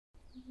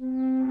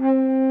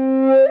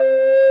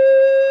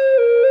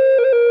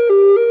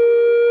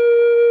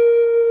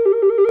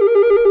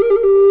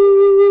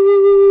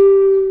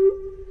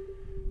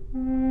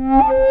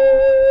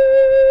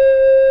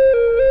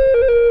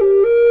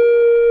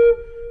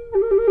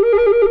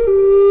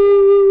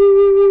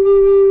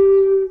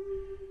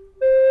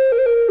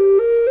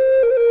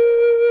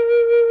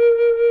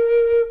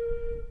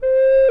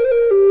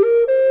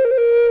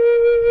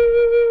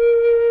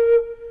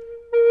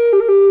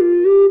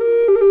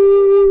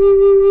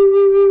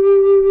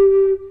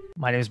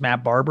My name is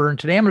Matt Barber, and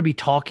today I'm going to be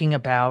talking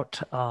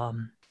about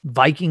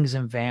Vikings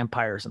and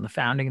vampires and the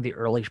founding of the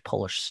early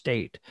Polish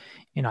state.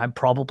 I'm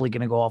probably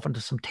going to go off into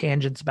some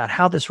tangents about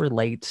how this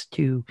relates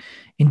to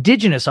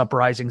indigenous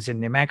uprisings in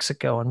New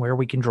Mexico and where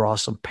we can draw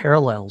some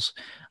parallels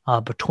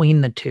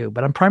between the two.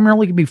 But I'm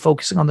primarily going to be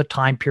focusing on the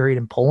time period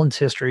in Poland's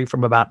history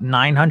from about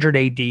 900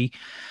 AD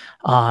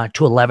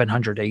to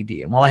 1100 AD.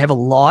 And while I have a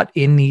lot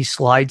in these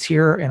slides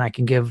here, and I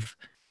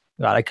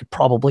could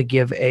probably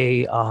give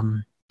a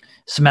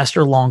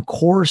semester-long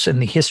course in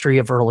the history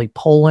of early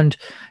Poland.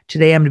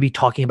 Today, I'm going to be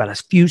talking about a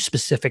few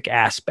specific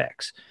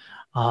aspects.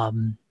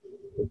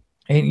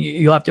 And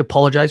you'll have to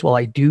apologize. While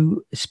I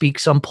do speak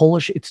some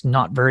Polish, it's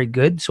not very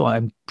good. So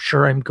I'm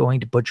sure I'm going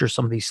to butcher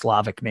some of these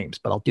Slavic names,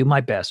 but I'll do my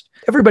best.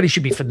 Everybody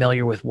should be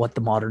familiar with what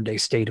the modern day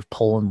state of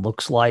Poland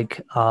looks like.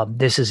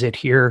 This is it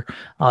here.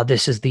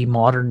 This is the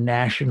modern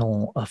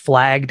national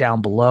flag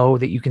down below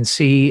that you can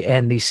see.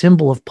 And the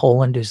symbol of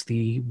Poland is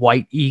the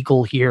white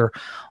eagle here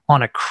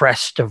on a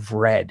crest of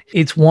red.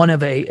 It's one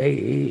of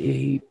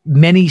a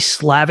many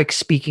Slavic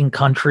speaking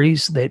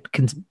countries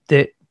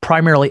that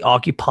primarily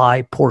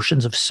occupy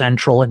portions of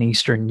Central and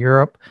Eastern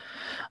Europe.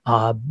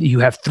 You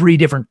have three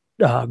different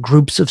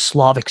groups of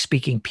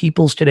Slavic-speaking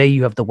peoples today.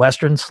 You have the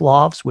Western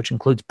Slavs, which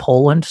includes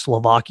Poland,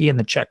 Slovakia, and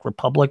the Czech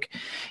Republic.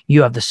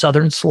 You have the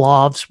Southern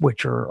Slavs,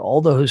 which are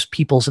all those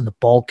peoples in the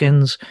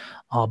Balkans.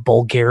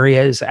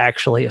 Bulgaria is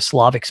actually a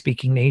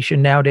Slavic-speaking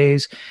nation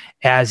nowadays,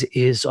 as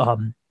is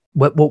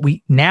what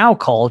we now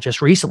call,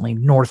 just recently,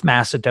 North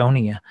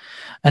Macedonia.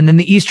 And then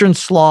the Eastern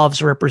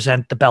Slavs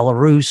represent the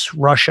Belarus,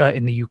 Russia,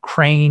 and the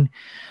Ukraine.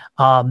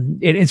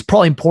 It's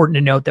probably important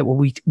to note that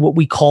what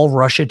we call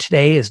Russia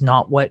today is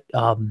not what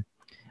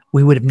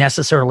we would have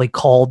necessarily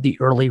called the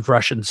early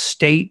Russian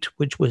state,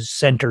 which was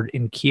centered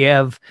in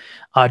Kiev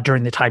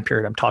during the time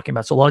period I'm talking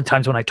about. So a lot of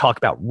times when I talk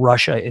about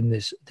Russia in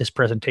this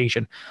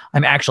presentation,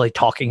 I'm actually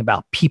talking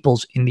about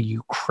peoples in the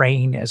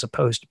Ukraine as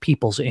opposed to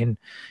peoples in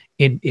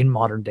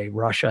modern day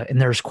Russia.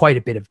 And there's quite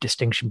a bit of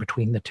distinction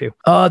between the two.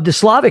 The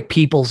Slavic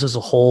peoples as a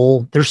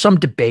whole, there's some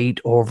debate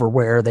over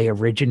where they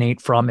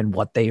originate from and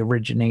what they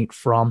originate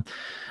from.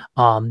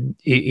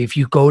 If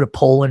you go to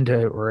Poland,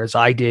 or as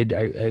I did,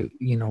 I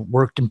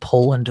worked in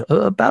Poland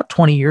about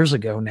 20 years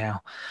ago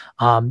now,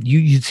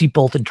 you'd see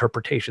both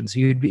interpretations.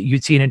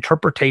 You'd see an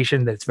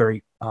interpretation that's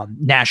very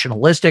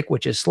nationalistic,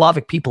 which is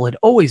Slavic people had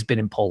always been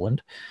in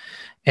Poland.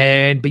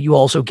 But you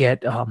also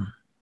get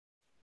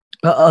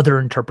other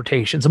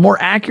interpretations. A more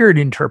accurate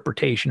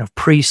interpretation of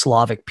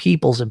pre-Slavic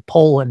peoples in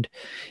Poland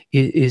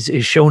is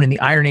shown in the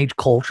Iron Age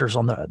cultures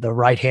on the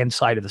right-hand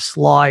side of the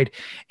slide.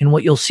 And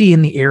what you'll see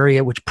in the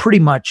area, which pretty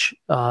much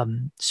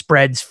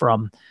spreads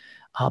from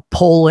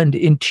Poland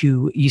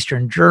into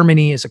Eastern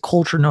Germany, is a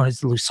culture known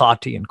as the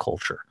Lusatian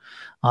culture.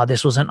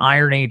 This was an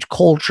Iron Age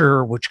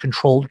culture which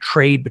controlled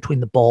trade between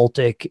the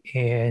Baltic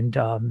and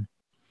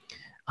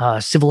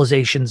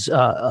civilizations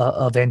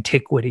of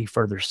antiquity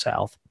further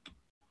south.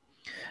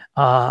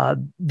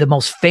 The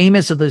most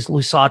famous of those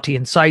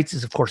Lusatian sites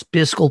is, of course,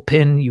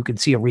 Biskupin. You can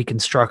see a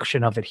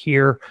reconstruction of it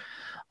here.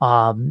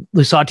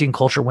 Lusatian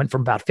culture went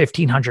from about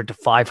 1500 to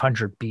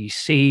 500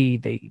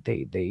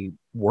 BC. They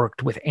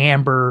worked with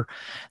amber.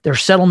 Their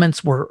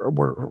settlements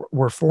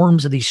were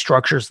forms of these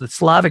structures that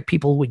Slavic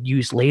people would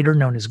use later,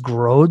 known as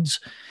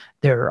grods.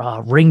 They're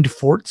ringed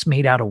forts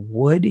made out of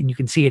wood, and you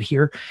can see it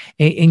here.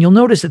 And you'll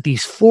notice that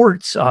these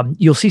forts,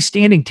 you'll see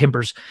standing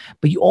timbers,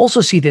 but you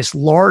also see this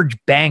large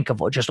bank of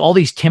just all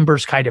these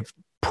timbers kind of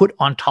put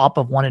on top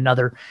of one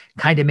another,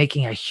 kind of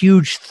making a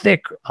huge,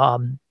 thick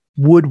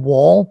wood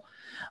wall.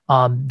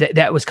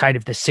 That was kind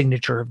of the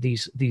signature of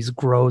these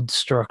growed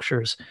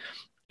structures.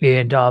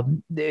 And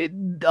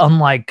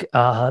unlike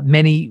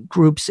many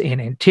groups in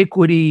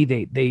antiquity,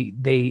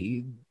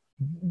 they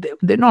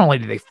not only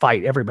did they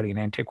fight, everybody in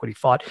antiquity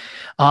fought,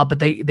 but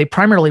they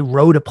primarily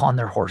rode upon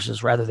their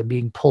horses rather than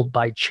being pulled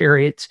by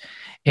chariots.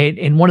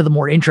 And one of the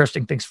more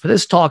interesting things for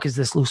this talk is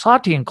this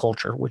Lusatian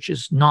culture, which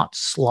is not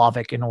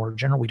Slavic in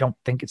origin, or we don't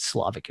think it's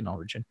Slavic in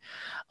origin.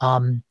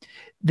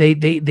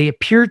 They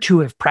appear to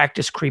have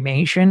practiced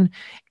cremation,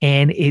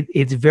 and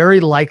it's very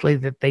likely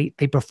that they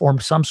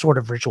performed some sort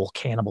of ritual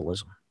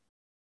cannibalism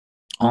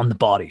on the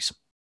bodies.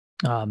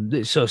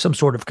 So some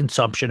sort of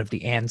consumption of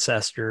the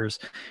ancestors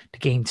to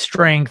gain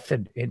strength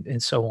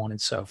and so on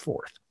and so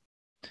forth.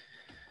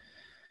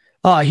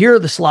 Here are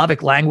the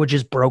Slavic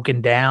languages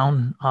broken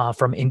down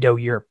from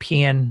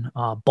Indo-European.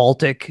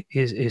 Baltic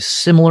is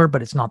similar,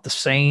 but it's not the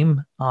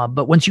same.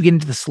 But once you get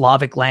into the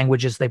Slavic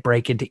languages, they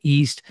break into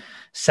East,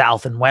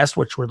 South, and West,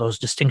 which were those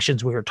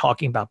distinctions we were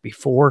talking about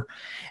before.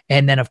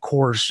 And then, of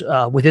course,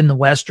 within the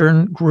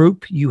Western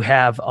group, you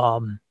have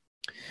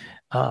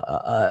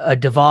a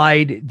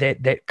divide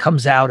that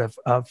comes out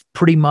of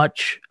pretty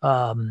much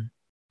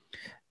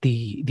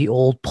the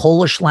old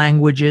Polish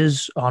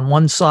languages on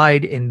one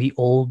side and the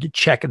old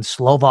Czech and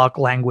Slovak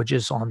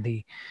languages on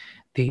the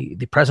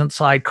present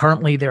side.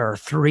 Currently, there are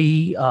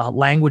three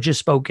languages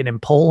spoken in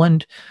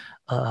Poland.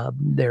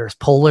 There's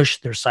Polish,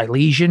 there's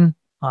Silesian,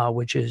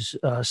 which is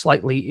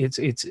slightly,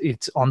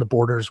 it's on the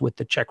borders with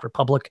the Czech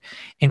Republic,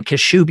 and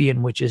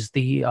Kashubian, which is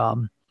the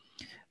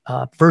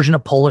version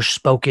of Polish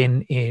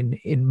spoken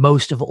in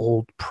most of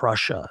Old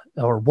Prussia,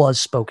 or was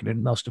spoken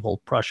in most of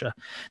Old Prussia.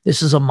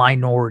 This is a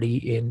minority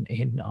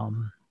in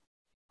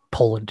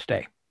Poland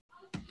today.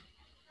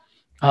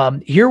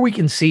 Here we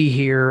can see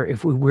here,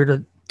 if we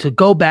were to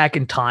go back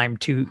in time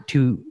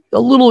to a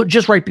little,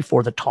 just right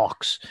before the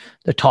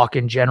talk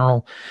in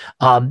general,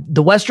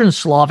 the Western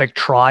Slavic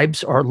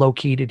tribes are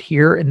located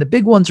here, and the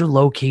big ones are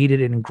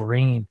located in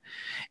green.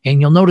 And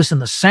you'll notice in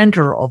the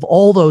center of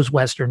all those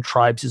Western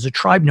tribes is a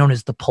tribe known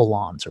as the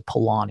Polans or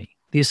Polani.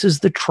 This is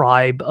the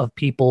tribe of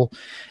people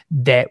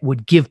that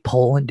would give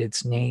Poland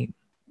its name.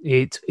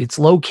 It's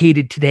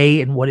located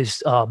today in what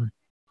is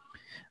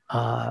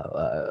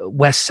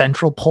west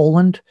central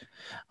Poland.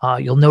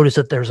 You'll notice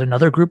that there's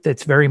another group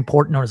that's very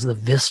important known as the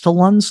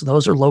Vistulans.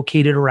 Those are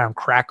located around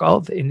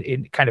Krakow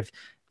in kind of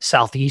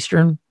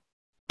southeastern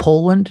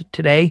Poland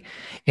today.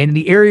 And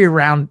the area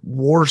around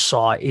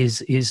Warsaw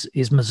is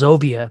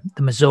Mazovia.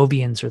 The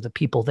Mazovians are the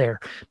people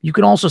there. You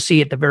can also see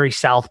at the very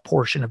south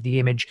portion of the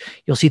image,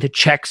 you'll see the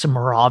Czechs and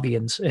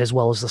Moravians, as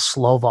well as the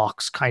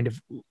Slovaks kind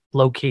of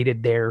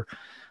located there.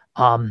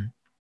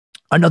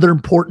 Another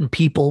important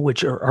people,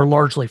 which are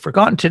largely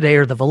forgotten today,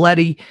 are the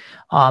Veleti,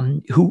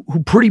 who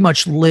pretty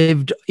much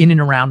lived in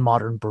and around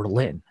modern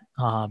Berlin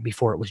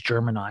before it was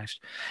Germanized.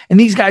 And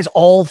these guys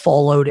all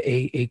followed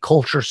a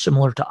culture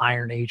similar to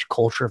Iron Age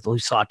culture of the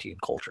Lusatian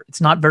culture. It's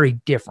not very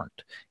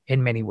different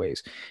in many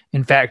ways.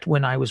 In fact,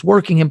 when I was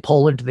working in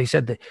Poland, they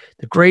said that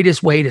the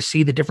greatest way to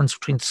see the difference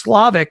between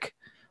Slavic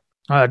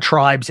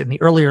tribes and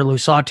the earlier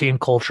Lusatian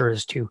culture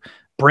is to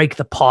break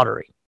the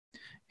pottery.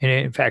 And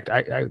in fact,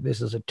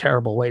 this is a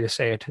terrible way to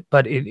say it,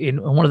 but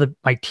in one of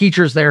my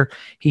teachers there,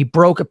 he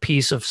broke a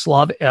piece of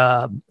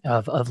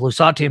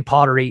Lusatian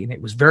pottery, and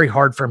it was very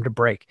hard for him to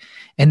break.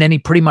 And then he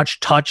pretty much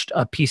touched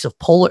a piece of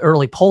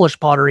early Polish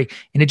pottery,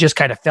 and it just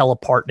kind of fell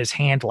apart in his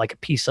hand like a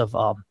piece of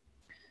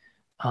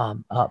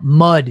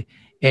mud.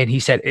 And he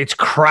said, "It's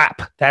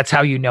crap." That's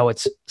how you know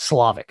it's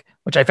Slavic,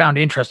 which I found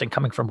interesting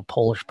coming from a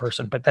Polish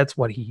person, but that's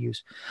what he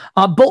used.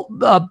 Both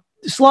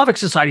Slavic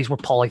societies were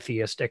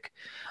polytheistic.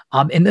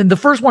 And then the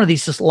first one of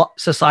these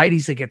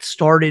societies that gets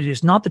started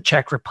is not the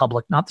Czech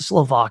Republic, not the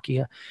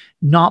Slovakia,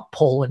 not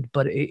Poland,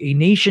 but a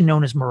nation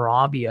known as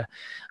Moravia.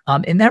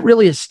 And that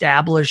really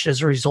established as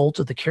a result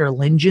of the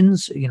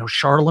Carolingians,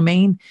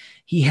 Charlemagne.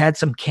 He had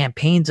some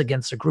campaigns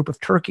against a group of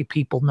Turkic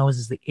people known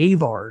as the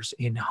Avars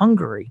in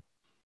Hungary.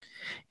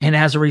 And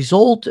as a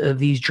result of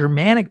these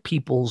Germanic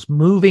peoples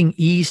moving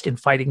east and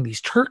fighting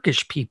these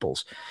Turkish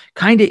peoples,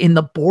 kind of in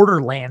the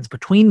borderlands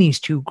between these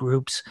two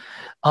groups,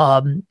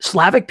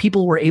 Slavic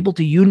people were able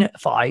to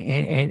unify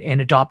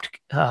and adopt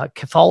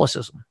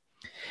Catholicism.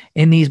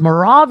 And these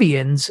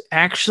Moravians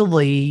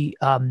actually,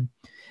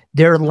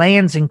 their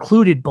lands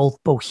included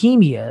both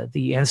Bohemia,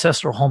 the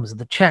ancestral homes of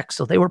the Czechs,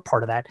 so they were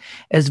part of that,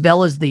 as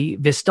well as the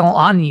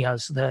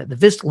Vistulanias, the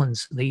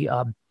Vistulans,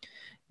 the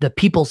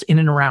peoples in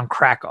and around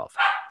Krakow.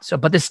 So,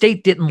 but the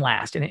state didn't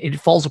last, and it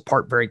falls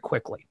apart very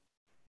quickly.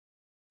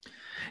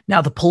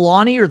 Now, the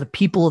Polani, or the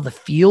people of the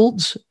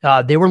fields,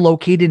 they were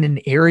located in an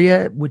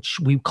area which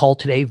we call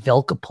today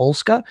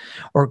Wielkopolska,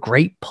 or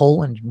Great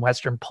Poland in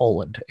Western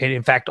Poland. And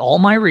in fact, all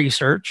my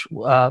research,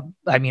 I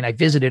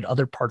visited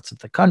other parts of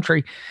the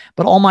country,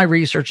 but all my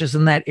research is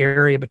in that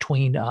area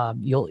between,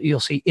 you'll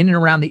see in and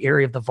around the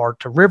area of the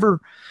Varta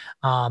River,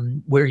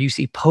 where you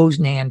see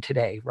Poznan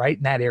today, right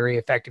in that area.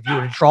 In fact, if you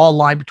were to draw a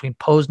line between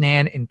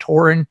Poznan and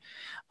Torin,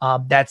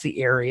 that's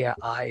the area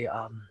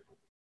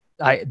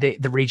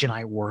the region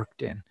I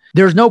worked in.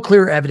 There's no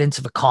clear evidence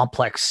of a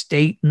complex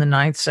state in the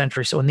 9th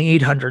century. So in the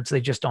 800s,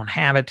 they just don't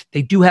have it.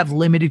 They do have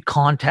limited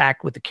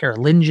contact with the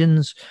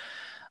Carolingians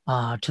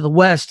to the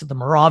west, the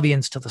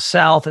Moravians to the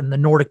south, and the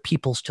Nordic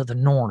peoples to the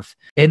north.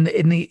 And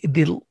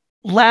the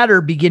latter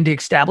begin to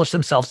establish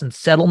themselves in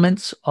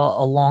settlements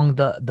along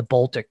the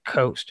Baltic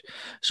coast.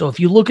 So if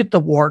you look at the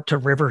Warta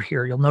River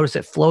here, you'll notice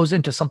it flows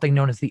into something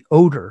known as the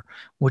Oder,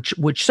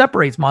 which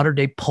separates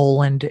modern-day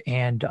Poland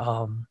and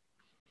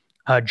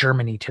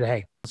Germany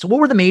today. So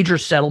what were the major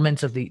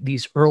settlements of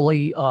these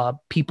early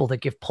people that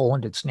give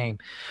Poland its name?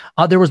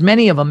 There was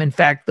many of them. In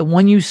fact, the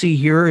one you see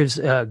here is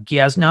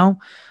Gniezno.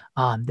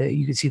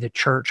 You can see the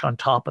church on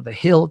top of the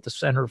hill at the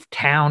center of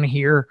town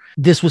here.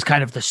 This was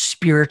kind of the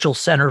spiritual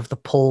center of the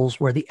Poles,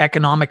 where the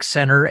economic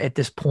center at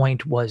this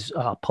point was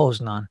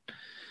Poznan.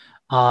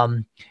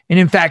 And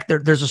in fact,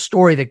 there's a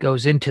story that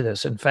goes into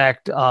this. In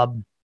fact,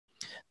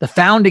 the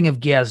founding of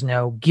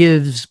Gniezno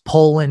gives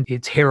Poland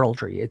its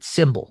heraldry, its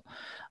symbol.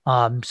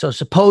 So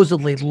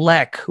supposedly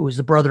Lech, who was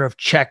the brother of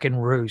Czech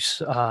and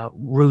Rus,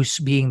 Rus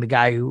being the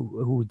guy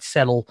who would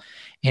settle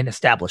and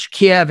establish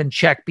Kiev, and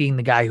Czech being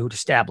the guy who would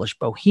establish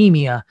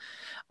Bohemia,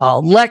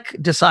 Lech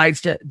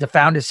decides to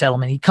found his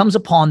settlement. He comes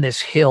upon this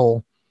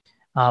hill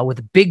with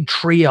a big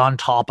tree on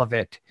top of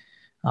it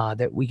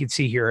that we can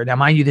see here. Now,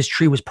 mind you, this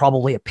tree was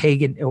probably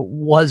it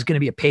was going to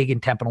be a pagan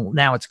temple.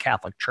 Now it's a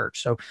Catholic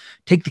church. So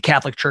take the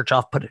Catholic church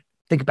off,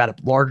 think about a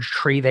large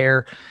tree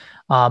there.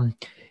 Um,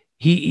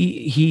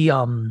 he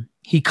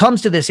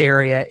comes to this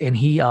area, and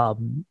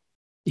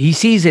he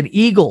sees an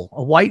eagle.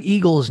 A white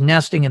eagle is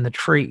nesting in the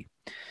tree.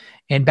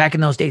 And back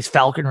in those days,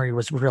 falconry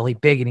was really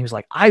big. And he was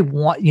like, I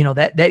want,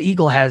 that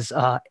eagle has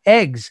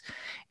eggs,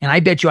 and I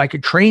bet you I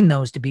could train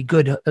those to be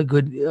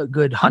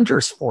good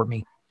hunters for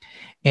me.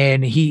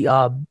 And he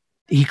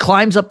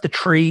climbs up the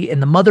tree,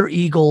 and the mother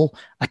eagle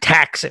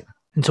attacks him.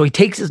 And so he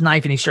takes his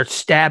knife and he starts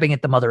stabbing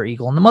at the mother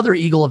eagle. And the mother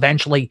eagle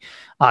eventually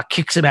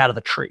kicks him out of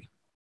the tree.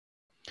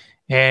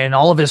 And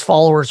all of his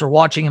followers are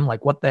watching him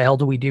like, what the hell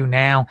do we do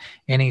now?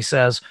 And he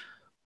says,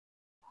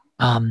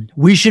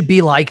 we should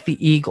be like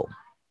the eagle.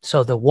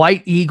 So the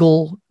white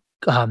eagle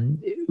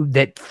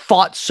that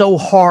fought so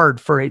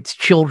hard for its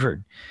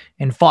children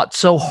and fought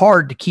so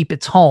hard to keep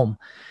its home,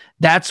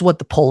 that's what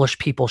the Polish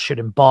people should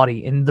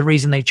embody. And the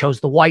reason they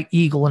chose the white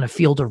eagle in a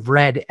field of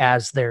red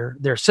as their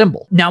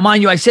symbol. Now,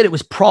 mind you, I said it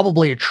was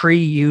probably a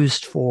tree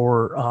used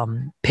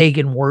for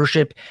pagan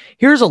worship.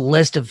 Here's a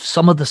list of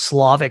some of the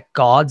Slavic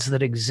gods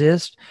that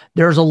exist.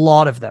 There's a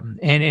lot of them.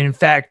 And in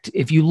fact,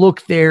 if you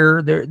look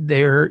there's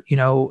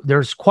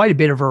quite a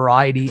bit of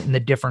variety in the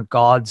different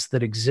gods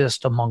that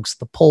exist amongst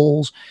the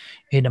Poles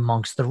and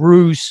amongst the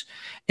Rus.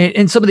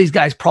 And some of these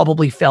guys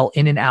probably fell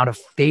in and out of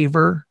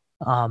favor,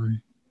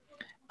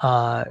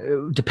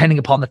 depending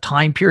upon the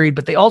time period,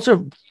 but they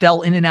also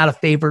fell in and out of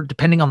favor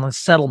depending on the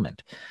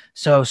settlement.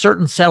 So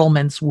certain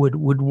settlements would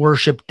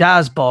worship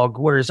Dazbog,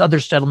 whereas other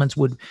settlements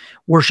would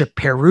worship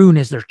Perun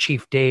as their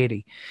chief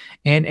deity.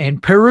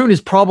 And Perun is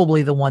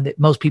probably the one that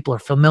most people are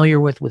familiar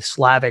with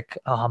Slavic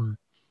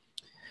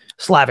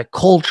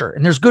culture.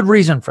 And there's good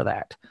reason for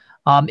that.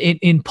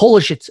 In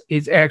Polish,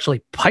 it's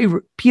actually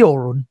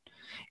Piorun,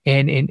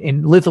 and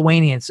in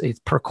Lithuanian, it's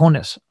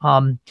Perkunis.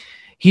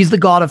 He's the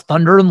god of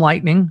thunder and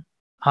lightning.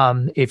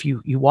 If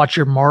you watch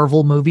your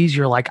Marvel movies,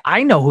 you're like,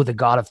 I know who the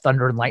god of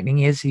thunder and lightning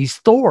is. He's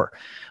Thor.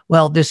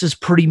 Well, this is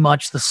pretty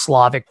much the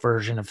Slavic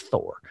version of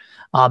Thor.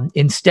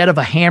 Instead of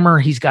a hammer,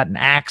 he's got an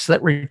axe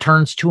that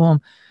returns to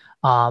him.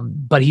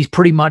 But he's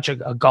pretty much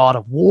a god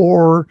of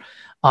war.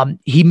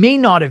 He may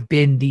not have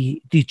been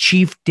the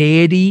chief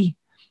deity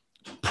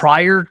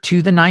prior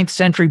to the 9th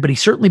century, but he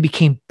certainly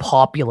became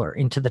popular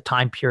into the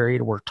time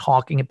period we're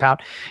talking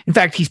about. In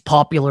fact, he's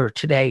popular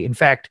today. In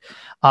fact,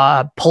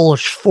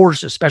 Polish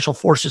forces, special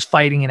forces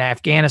fighting in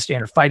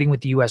Afghanistan or fighting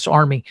with the U.S.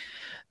 Army,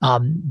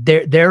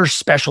 their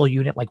special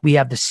unit, like we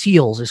have the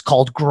SEALs, is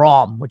called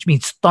Grom, which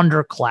means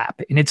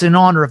thunderclap, and it's in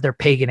honor of their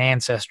pagan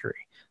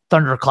ancestry.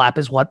 Thunderclap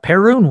is what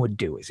Perun would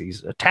do as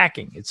he's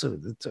attacking. It's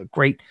a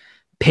great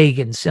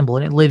pagan symbol,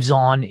 and it lives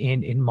on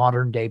in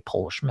modern day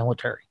Polish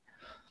military.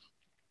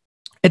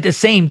 At the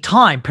same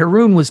time,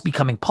 Perun was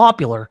becoming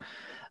popular.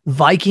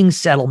 Viking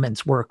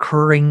settlements were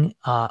occurring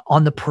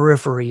on the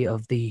periphery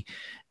of the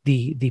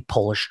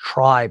Polish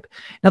tribe.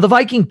 Now, the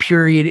Viking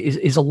period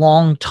is a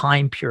long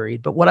time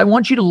period, but what I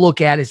want you to look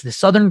at is the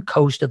southern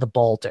coast of the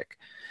Baltic,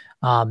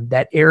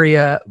 that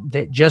area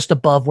that just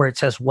above where it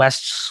says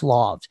West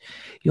Slavs.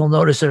 You'll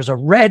notice there's a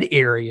red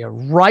area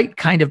right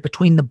kind of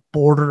between the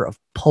border of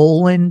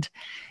Poland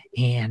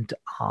and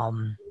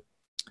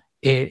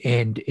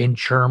in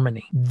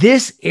Germany.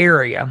 This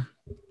area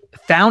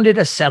founded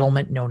a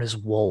settlement known as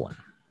Wollin.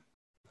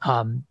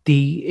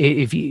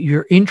 If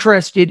you're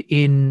interested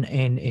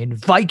in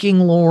Viking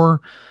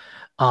lore,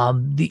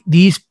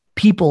 these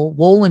people,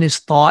 Wollin is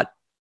thought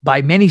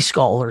by many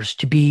scholars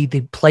to be the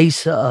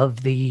place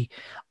of the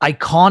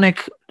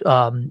iconic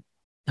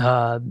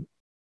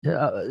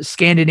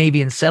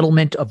Scandinavian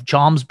settlement of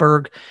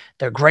Jomsburg.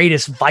 Their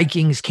greatest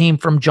Vikings came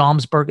from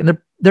Jomsburg, and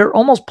they're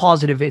almost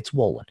positive it's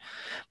Wollin.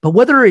 But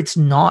whether it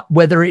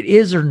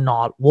is or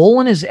not,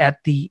 Wollin is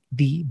at the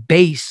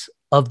base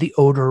of the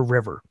Oder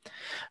River.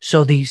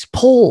 So these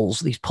Poles,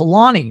 these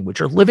Polani,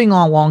 which are living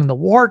along the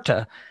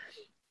Warta,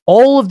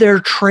 all of their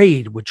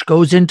trade, which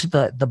goes into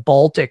the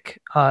Baltic,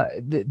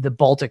 the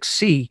Baltic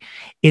Sea,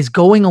 is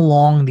going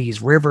along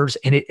these rivers,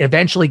 and it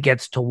eventually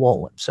gets to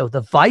Wollin. So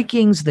the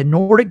Vikings, the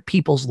Nordic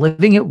peoples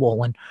living at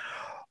Wollin,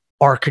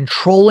 are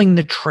controlling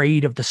the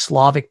trade of the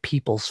Slavic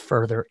peoples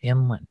further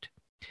inland.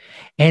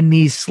 And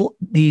these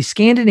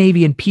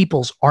Scandinavian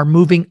peoples are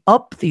moving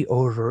up the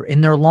Oder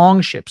in their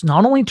longships,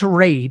 not only to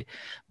raid,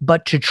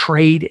 but to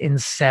trade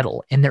and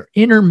settle. And they're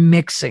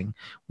intermixing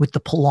with the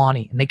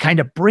Polani. And they kind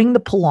of bring the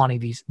Polani,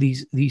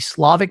 these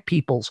Slavic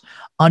peoples,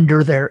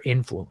 under their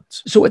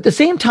influence. So at the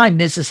same time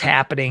this is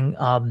happening,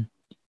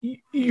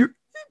 the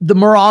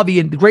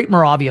Great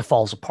Moravia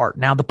falls apart.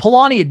 Now, the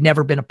Polani had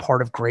never been a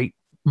part of Great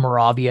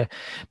Moravia,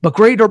 but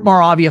Greater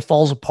Moravia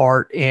falls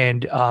apart,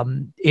 and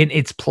in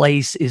its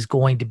place is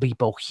going to be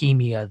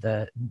Bohemia,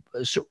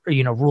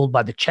 ruled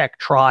by the Czech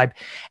tribe.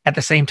 At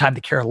the same time,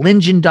 the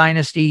Carolingian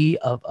dynasty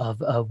of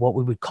what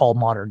we would call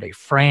modern day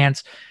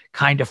France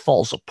kind of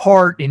falls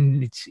apart.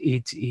 In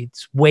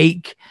its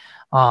wake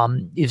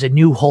is a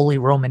new Holy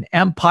Roman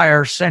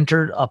Empire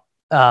centered up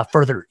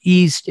further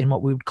east in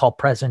what we would call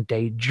present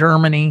day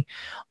Germany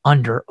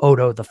under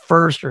Odo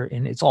I,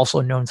 and it's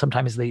also known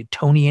sometimes as the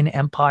Teutonic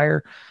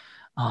Empire.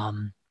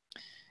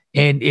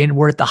 and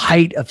we're at the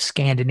height of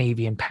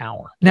Scandinavian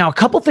power. Now, a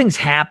couple things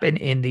happen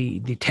in the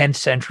 10th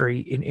century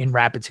in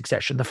rapid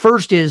succession. The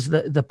first is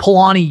the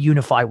Polani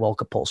unify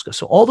Wielkopolska.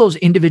 So all those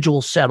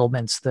individual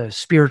settlements, the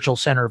spiritual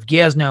center of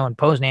Gniezno and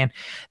Poznan,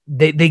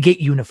 they get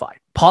unified,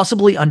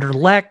 possibly under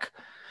Lech,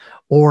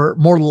 or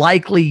more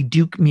likely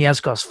Duke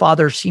Mieszko's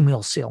father,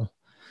 Simil Sil.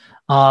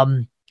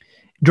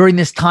 During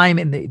this time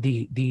in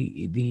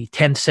the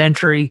 10th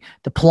century,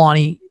 the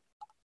Polani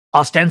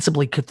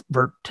ostensibly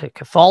convert to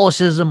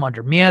Catholicism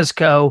under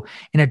Mieszko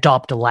and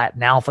adopt a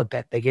Latin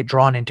alphabet. They get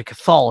drawn into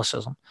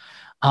Catholicism.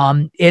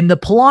 And the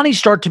Polani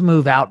start to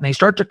move out, and they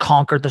start to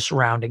conquer the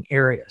surrounding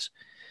areas.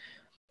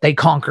 They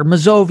conquer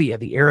Mazovia,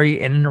 the area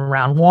in and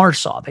around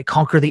Warsaw. They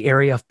conquer the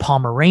area of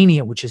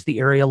Pomerania, which is the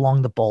area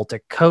along the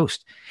Baltic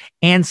coast,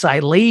 and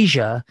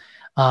Silesia,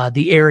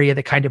 the area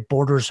that kind of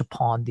borders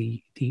upon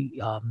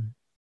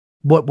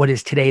what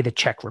is today the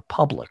Czech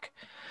Republic.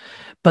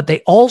 But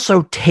they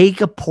also take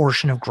a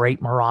portion of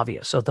Great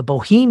Moravia. So the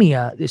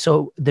Bohemia,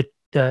 so the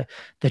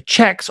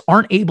Czechs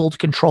aren't able to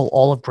control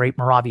all of Great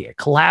Moravia. It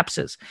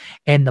collapses.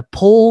 And the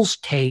Poles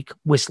take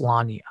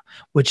Wisłania,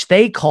 which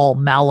they call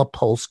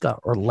Malopolska,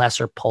 or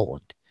Lesser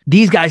Poland.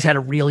 These guys had a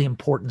really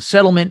important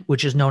settlement,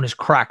 which is known as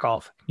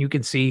Krakow. You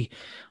can see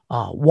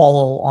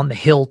Wall on the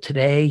hill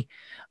today.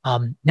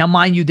 Now,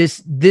 mind you,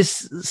 this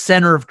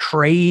center of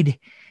trade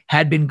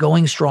had been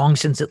going strong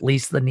since at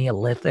least the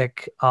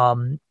Neolithic.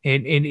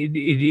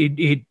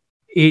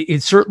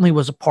 It certainly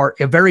was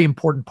a very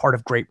important part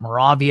of Great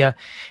Moravia.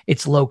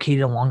 It's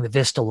located along the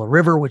Vistula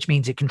River, which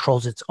means it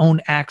controls its own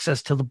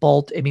access to the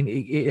Baltic. I mean,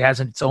 it has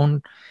its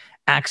own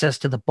access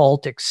to the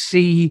Baltic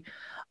Sea.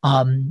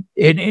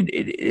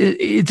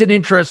 It's an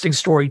interesting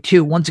story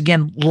too. Once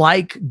again,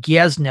 like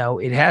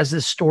Gniezno, it has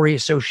this story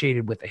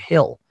associated with a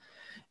hill.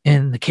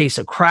 In the case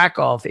of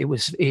Krakow, it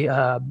was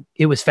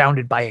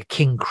founded by a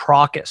King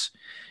Crocus,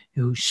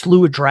 who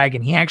slew a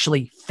dragon. He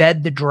actually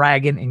fed the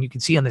dragon, and you can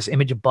see on this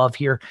image above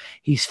here,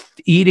 he's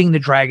eating the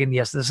dragon.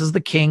 Yes, this is the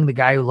king, the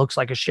guy who looks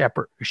like a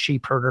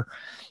sheep herder.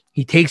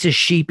 He takes his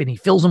sheep and he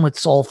fills them with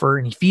sulfur,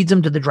 and he feeds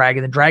them to the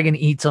dragon. The dragon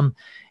eats them,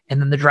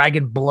 and then the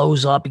dragon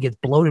blows up. He gets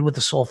bloated with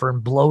the sulfur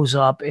and blows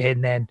up,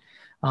 and then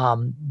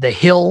the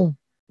hill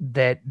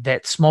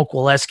that Smoke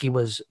Wileski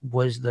was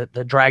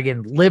the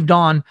dragon lived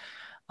on,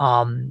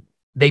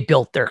 they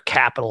built their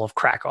capital of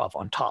Krakow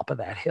on top of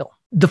that hill.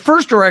 The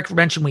first direct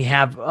mention we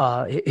have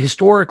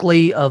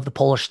historically of the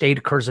Polish state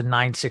occurs in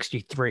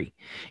 963.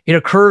 It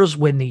occurs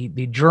when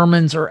the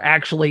Germans are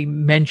actually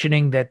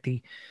mentioning that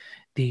the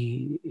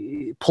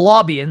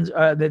Polabians,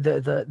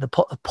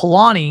 the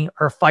Polani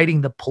are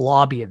fighting the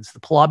Polabians. The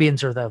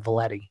Polabians are the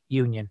Veleti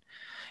Union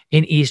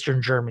in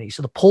Eastern Germany.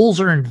 So the Poles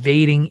are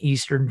invading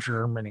Eastern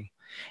Germany,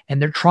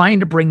 and they're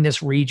trying to bring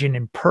this region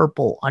in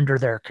purple under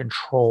their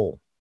control.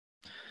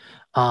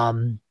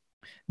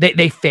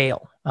 They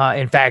fail.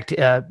 In fact,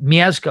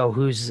 Mieszko,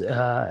 who's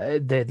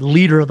the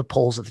leader of the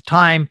Poles at the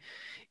time,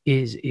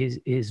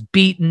 is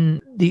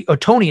beaten. The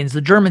Ottonians,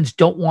 the Germans,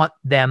 don't want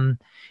them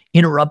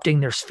interrupting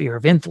their sphere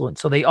of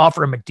influence, so they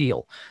offer him a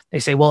deal. They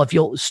say, "Well, if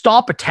you'll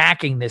stop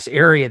attacking this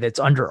area that's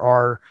under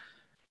our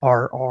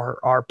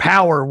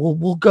power,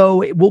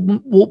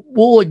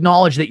 we'll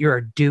acknowledge that you're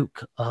a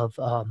duke of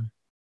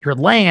your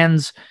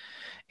lands,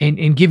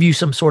 and give you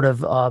some sort of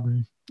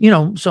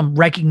some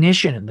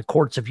recognition in the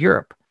courts of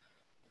Europe.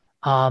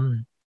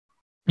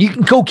 You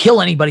can go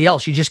kill anybody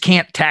else. You just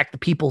can't attack the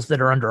peoples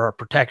that are under our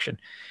protection."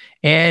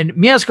 And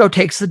Mieszko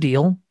takes the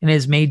deal and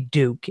is made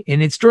duke.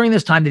 And it's during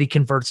this time that he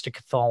converts to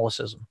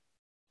Catholicism.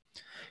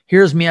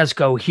 Here's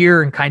Mieszko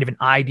here in kind of an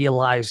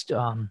idealized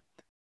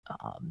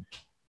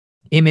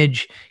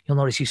image. You'll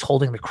notice he's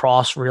holding the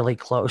cross really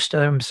close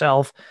to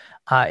himself,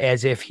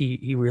 as if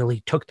he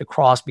really took the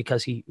cross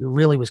because he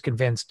really was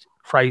convinced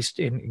Christ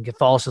in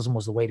Catholicism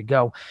was the way to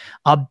go.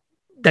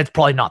 That's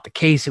probably not the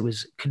case. It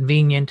was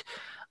convenient.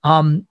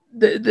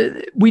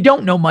 We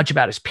don't know much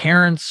about his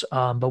parents,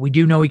 but we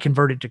do know he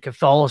converted to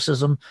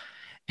Catholicism,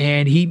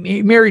 and he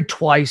married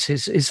twice.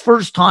 His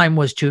first time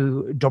was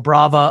to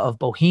Dobrava of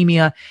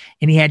Bohemia,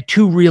 and he had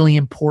two really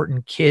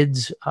important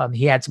kids.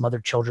 He had some other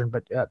children,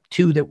 but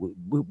two that we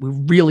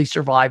really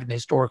survive in the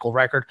historical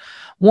record.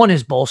 One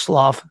is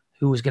Boleslaw,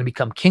 who was going to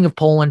become king of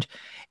Poland,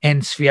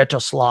 and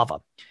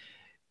Sviatoslava.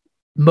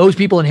 Most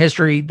people in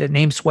history, the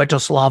name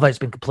Sviatoslava has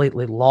been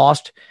completely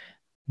lost.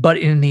 But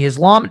in the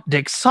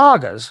Islamic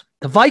sagas,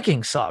 the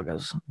Viking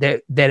sagas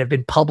that have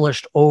been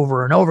published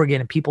over and over again,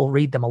 and people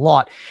read them a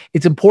lot,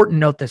 it's important to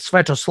note that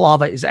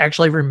Sviatoslava is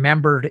actually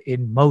remembered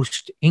in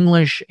most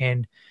English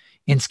and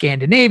in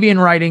Scandinavian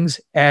writings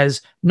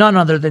as none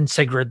other than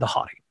Sigrid the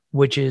Haughty,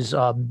 which is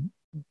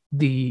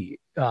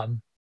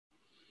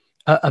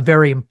a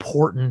very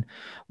important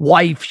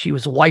wife. She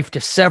was a wife to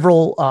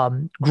several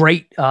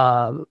great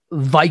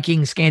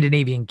Viking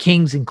Scandinavian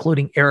kings,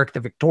 including Eric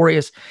the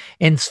Victorious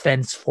and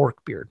Sven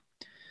Forkbeard.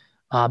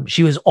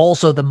 She was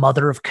also the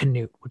mother of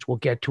Canute, which we'll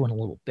get to in a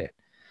little bit.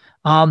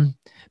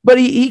 But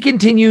he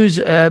continues,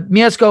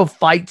 Mieszko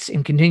fights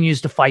and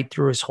continues to fight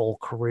through his whole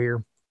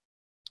career.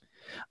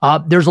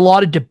 There's a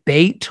lot of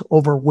debate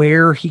over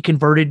where he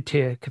converted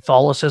to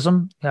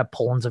Catholicism.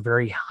 Poland's a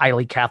very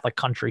highly Catholic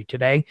country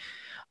today.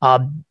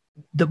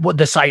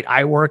 The site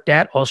I worked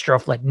at,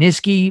 Ostrów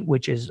Letnicki,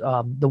 which is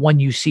the one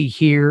you see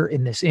here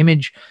in this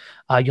image,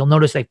 you'll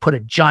notice they put a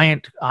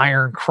giant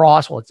iron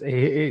cross. Well, it's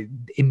in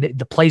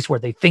the place where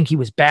they think he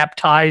was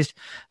baptized,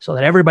 so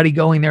that everybody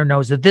going there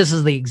knows that this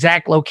is the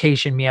exact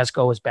location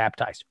Mieszko was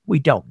baptized. We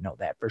don't know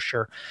that for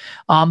sure,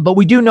 but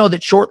we do know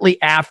that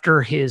shortly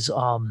after his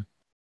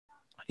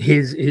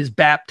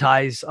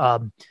baptized,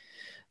 an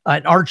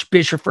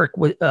archbishopric,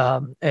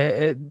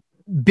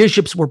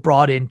 bishops were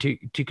brought in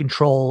to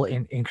control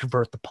and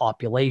convert the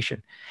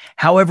population.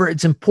 However,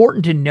 it's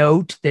important to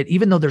note that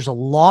even though there's a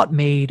lot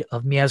made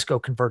of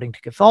Mieszko converting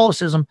to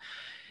Catholicism,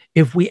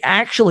 if we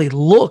actually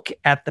look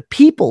at the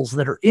peoples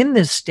that are in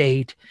this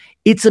state,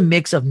 it's a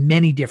mix of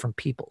many different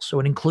peoples. So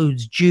it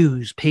includes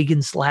Jews,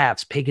 pagan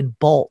Slavs, pagan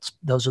Balts,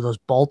 those are those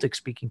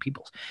Baltic-speaking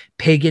peoples,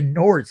 pagan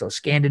Nords, those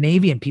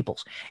Scandinavian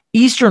peoples,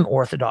 Eastern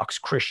Orthodox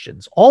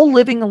Christians, all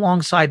living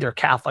alongside their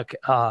Catholic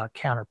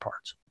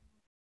counterparts.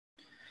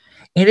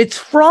 And it's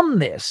from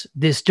this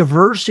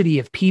diversity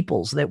of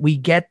peoples that we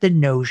get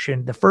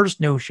the first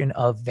notion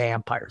of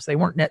vampires. They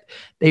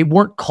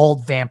weren't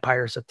called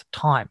vampires at the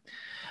time.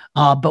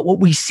 But what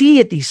we see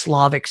at these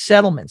Slavic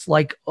settlements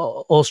like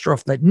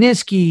Ostrów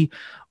Letnicki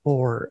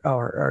or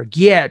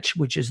Giech,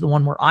 which is the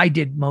one where I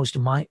did most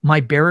of my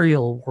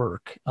burial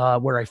work,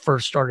 where I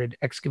first started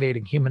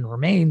excavating human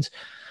remains,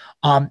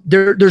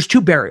 there's two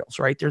burials,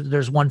 right?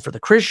 There's one for the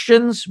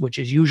Christians, which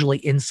is usually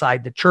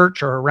inside the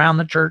church or around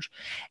the church.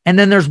 And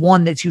then there's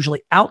one that's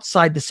usually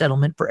outside the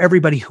settlement for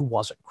everybody who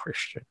wasn't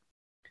Christian.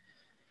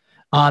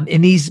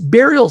 And these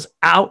burials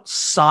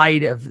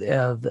outside of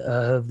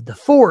the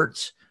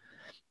forts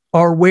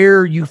are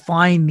where you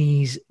find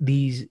these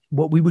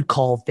what we would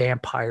call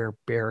vampire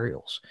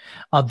burials.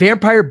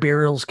 Vampire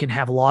burials can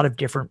have a lot of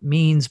different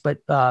means, but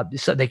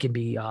so they can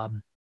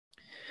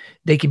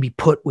be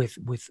put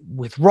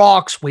with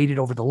rocks weighted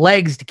over the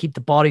legs to keep the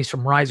bodies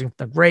from rising from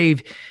the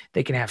grave.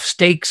 They can have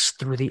stakes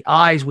through the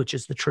eyes, which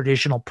is the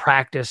traditional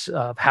practice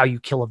of how you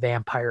kill a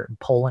vampire in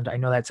Poland. I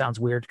know that sounds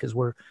weird because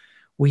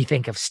we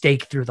think of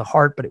stake through the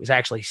heart, but it was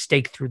actually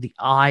stake through the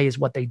eye is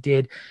what they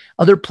did.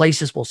 Other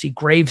places we'll see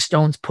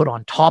gravestones put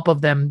on top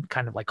of them,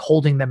 kind of like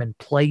holding them in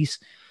place.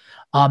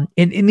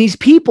 In these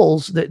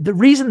peoples, the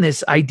reason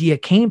this idea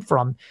came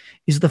from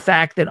is the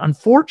fact that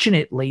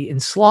unfortunately in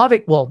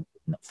Slavic, well,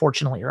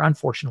 fortunately or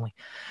unfortunately,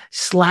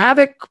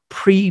 Slavic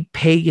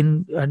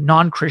pre-pagan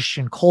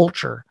non-Christian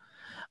culture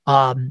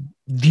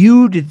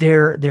viewed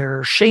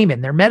their shaman,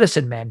 their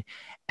medicine men,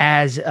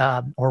 as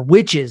or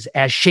witches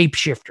as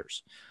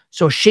shapeshifters.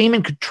 So a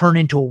shaman could turn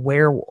into a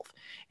werewolf,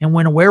 and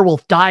when a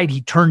werewolf died,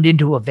 he turned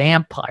into a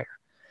vampire.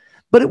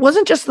 But it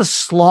wasn't just the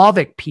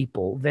Slavic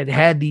people that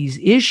had these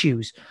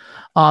issues.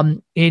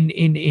 In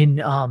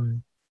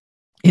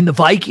the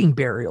Viking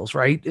burials,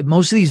 right?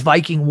 Most of these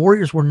Viking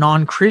warriors were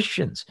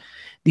non-Christians.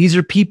 These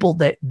are people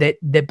that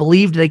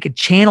believed they could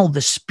channel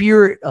the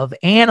spirit of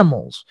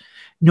animals,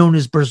 known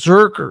as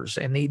berserkers,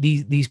 and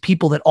these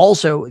people that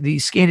also,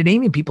 these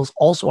Scandinavian peoples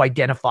also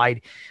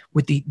identified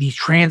with these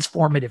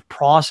transformative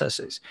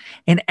processes.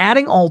 And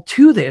adding all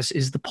to this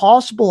is the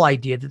possible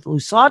idea that the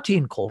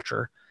Lusatian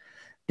culture,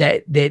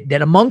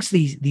 that amongst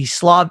these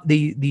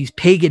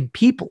pagan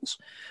peoples,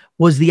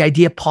 was the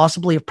idea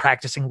possibly of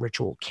practicing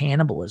ritual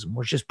cannibalism,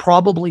 which is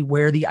probably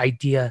where the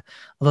idea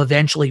of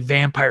eventually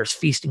vampires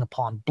feasting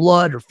upon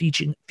blood or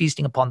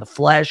feasting upon the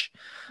flesh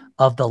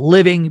of the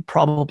living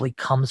probably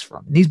comes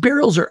from. And these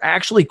burials are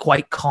actually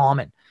quite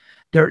common.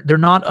 They're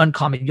not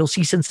uncommon. You'll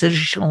see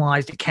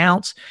sensationalized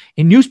accounts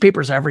in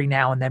newspapers every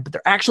now and then, but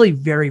they're actually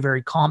very,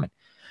 very common.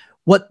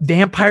 What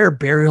vampire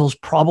burials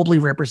probably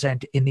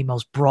represent in the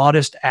most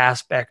broadest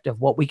aspect of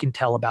what we can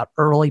tell about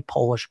early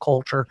Polish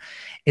culture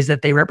is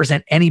that they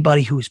represent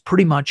anybody who is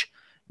pretty much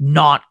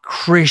not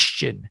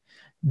Christian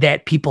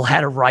that people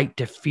had a right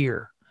to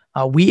fear.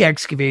 We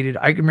excavated,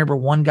 I can remember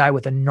one guy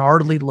with a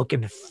gnarly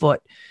looking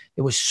foot.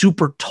 It was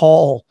super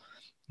tall.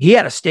 He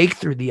had a stake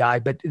through the eye,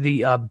 but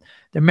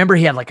remember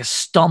he had like a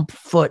stump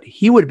foot.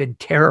 He would have been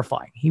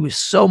terrifying. He was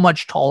so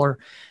much taller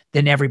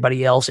than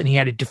everybody else, and he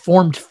had a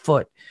deformed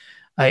foot.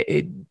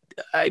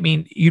 I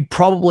mean, you'd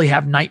probably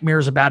have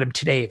nightmares about him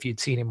today if you'd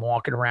seen him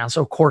walking around.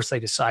 So of course they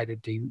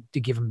decided to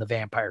give him the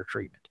vampire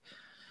treatment.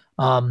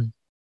 Now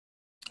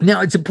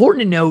it's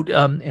important to note,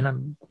 and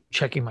I'm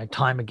checking my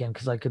time again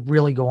because I could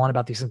really go on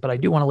about these things, but I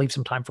do want to leave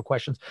some time for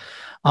questions.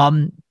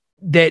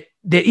 That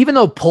even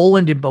though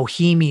Poland and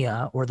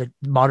Bohemia, or the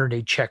modern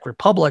day Czech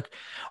Republic,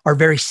 are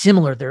very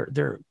similar,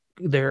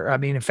 I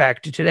mean, in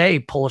fact, today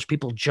Polish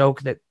people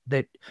joke that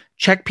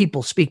Czech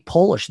people speak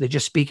Polish. They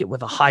just speak it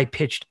with a high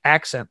pitched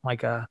accent,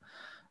 like I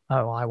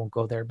won't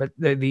go there, but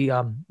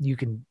you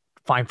can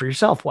find for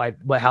yourself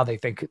how they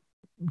think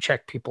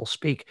Czech people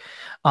speak.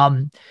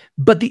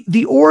 But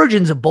the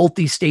origins of both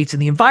these states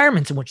and the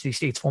environments in which these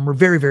states form are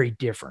very, very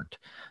different.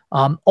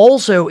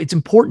 Also, it's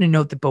important to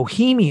note that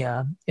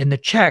Bohemia and the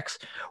Czechs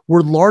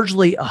were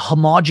largely a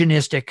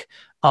homogenistic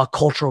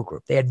cultural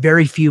group. They had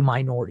very few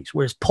minorities,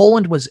 whereas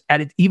Poland was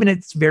even at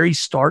its very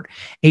start,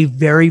 a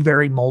very,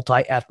 very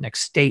multi-ethnic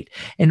state.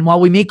 And while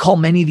we may call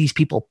many of these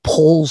people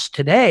Poles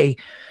today,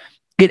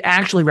 it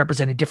actually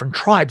represented different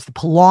tribes: the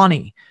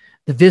Polani,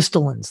 the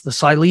Vistulans, the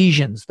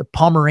Silesians, the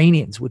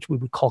Pomeranians, which we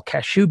would call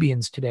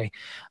Kashubians today,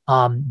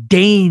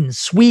 Danes,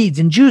 Swedes,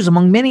 and Jews,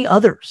 among many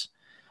others.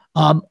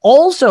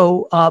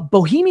 Also,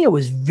 Bohemia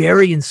was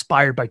very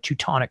inspired by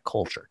Teutonic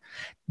culture.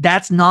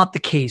 That's not the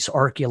case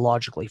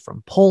archaeologically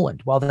from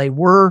Poland. While they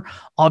were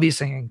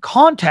obviously in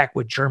contact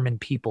with German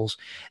peoples,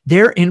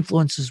 their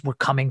influences were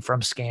coming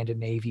from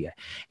Scandinavia.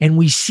 And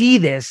we see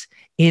this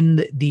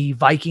in the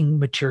Viking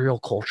material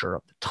culture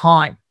of the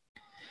time.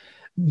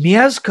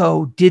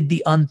 Mieszko did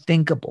the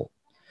unthinkable.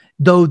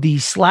 Though the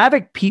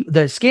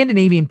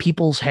Scandinavian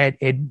peoples had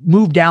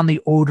moved down the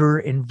Oder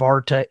and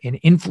Varta and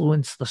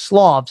influenced the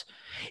Slavs,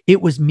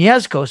 it was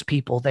Mieszko's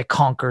people that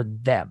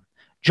conquered them.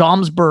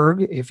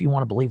 Jomsburg, if you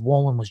want to believe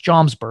Wollin was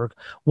Jomsburg,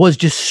 was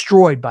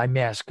destroyed by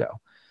Mieszko.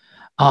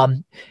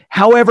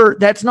 However,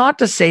 that's not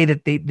to say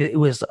that it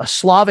was a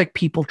Slavic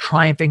people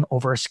triumphing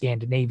over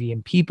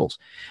Scandinavian peoples.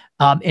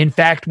 In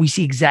fact, we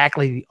see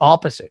exactly the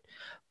opposite.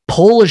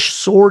 Polish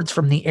swords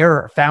from the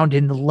era found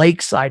in the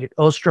lakeside at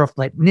Ostrów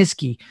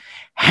Letnicki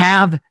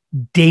have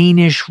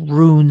Danish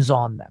runes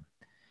on them.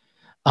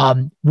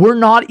 We're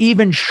not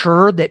even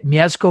sure that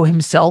Mieszko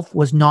himself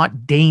was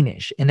not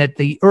Danish and that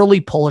the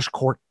early Polish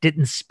court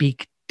didn't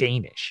speak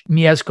Danish.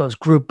 Mieszko's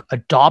group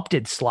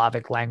adopted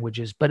Slavic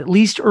languages, but at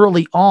least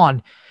early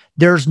on,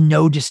 there's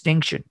no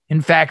distinction.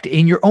 In fact,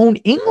 in your own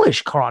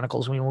English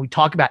chronicles, when we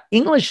talk about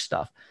English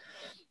stuff,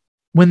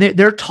 when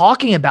they're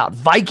talking about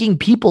Viking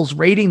peoples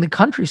raiding the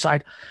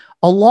countryside,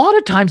 a lot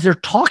of times they're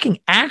talking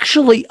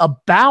actually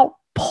about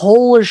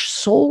Polish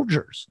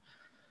soldiers.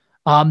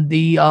 And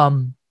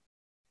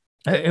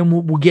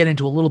we'll get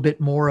into a little bit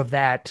more of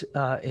that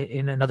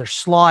in another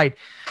slide.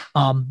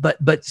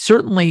 But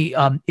certainly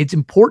it's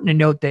important to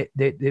note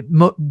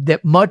that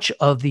much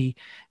of the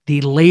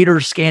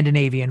later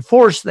Scandinavian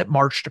force that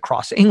marched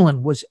across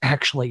England was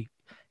actually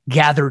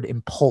gathered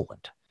in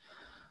Poland.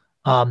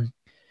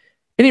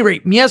 At any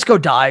rate,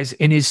 Mieszko dies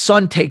and his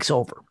son takes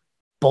over,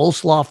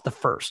 Boleslaw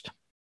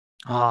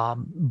I.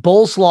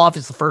 Boleslaw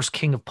is the first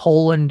king of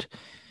Poland.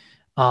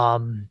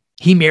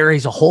 He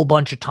marries a whole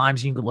bunch of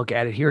times. You can look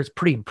at it here. It's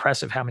pretty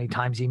impressive how many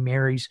times he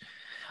marries.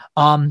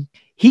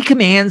 He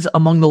commands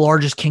among the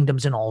largest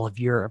kingdoms in all of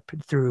Europe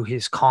through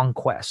his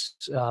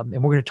conquests. And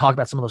we're going to talk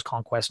about some of those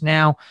conquests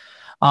now.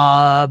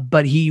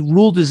 But he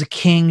ruled as a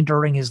king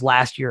during his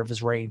last year of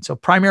his reign. So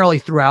primarily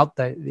throughout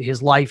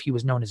his life, he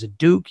was known as a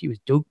duke. He was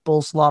Duke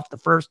Boleslaw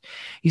I.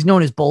 He's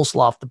known as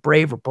Boleslaw the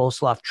Brave or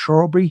Boleslaw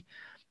Chrobry.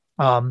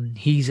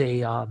 He's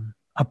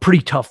a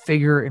pretty tough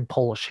figure in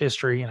Polish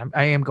history. And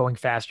I am going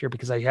fast here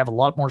because I have a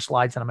lot more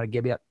slides than I'm going to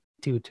give you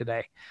to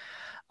today.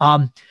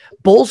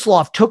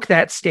 Boleslaw took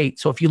that state.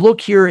 So if you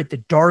look here at the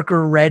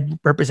darker red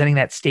representing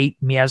that state,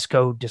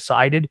 Mieszko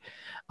decided,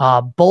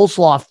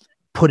 Boleslaw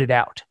put it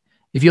out.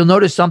 If you'll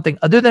notice something,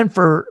 other than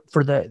for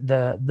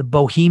the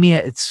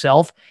Bohemia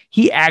itself,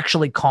 he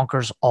actually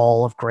conquers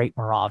all of Great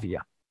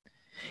Moravia.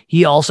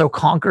 He also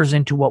conquers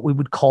into what we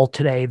would call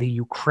today the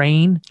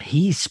Ukraine.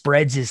 He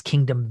spreads his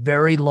kingdom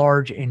very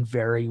large and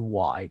very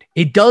wide.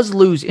 It does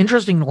lose,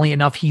 interestingly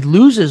enough, he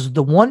loses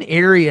the one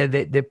area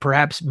that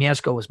perhaps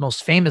Mieszko was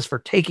most famous for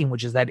taking,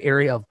 which is that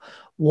area of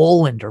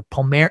Woland or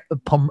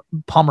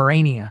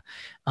Pomerania,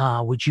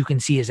 which you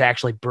can see is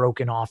actually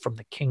broken off from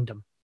the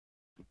kingdom.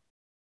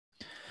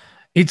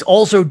 It's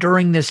also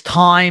during this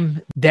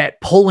time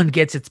that Poland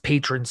gets its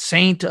patron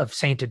saint of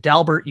Saint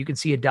Adalbert. You can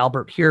see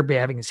Adalbert here by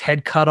having his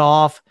head cut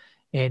off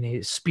and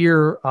his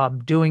spear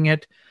doing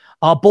it.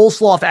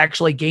 Boleslaw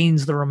actually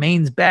gains the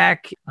remains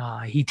back.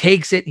 He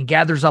takes it and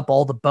gathers up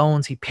all the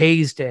bones. He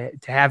pays to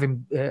have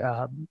him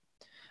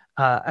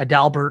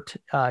Adalbert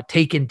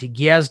taken to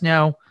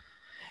Gniezno,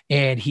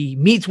 and he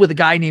meets with a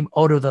guy named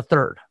Odo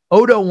III.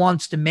 Odo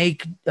wants to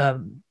make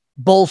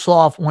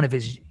Boleslaw one of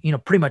his,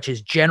 pretty much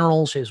his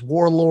generals, his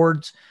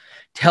warlords,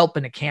 to help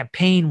in a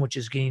campaign, which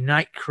is going to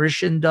unite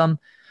Christendom.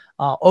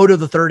 Odo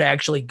III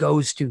actually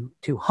goes to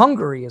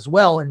Hungary as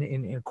well,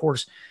 and of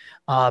course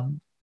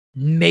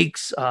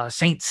makes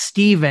Saint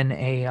Stephen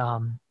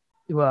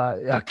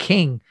a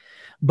king.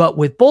 But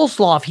with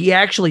Boleslaw, he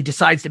actually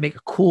decides to make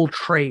a cool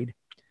trade.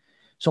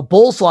 So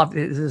Boleslaw,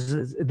 this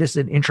is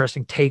an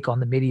interesting take on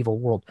the medieval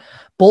world.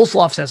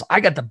 Boleslaw says, "I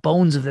got the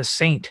bones of this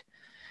saint."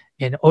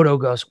 And Odo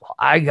goes, "Well,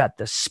 I got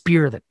the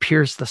spear that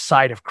pierced the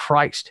side of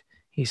Christ."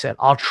 He said,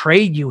 "I'll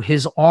trade you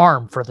his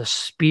arm for the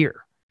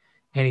spear."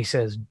 And he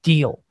says,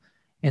 "Deal."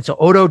 And so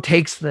Odo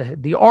takes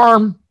the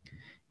arm,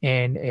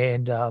 and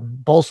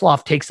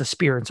Boleslaw takes the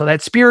spear. And so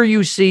that spear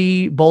you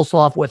see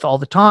Boleslaw with all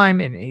the time,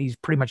 and he's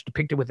pretty much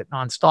depicted with it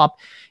nonstop,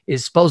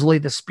 is supposedly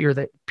the spear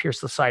that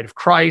pierced the side of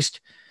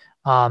Christ.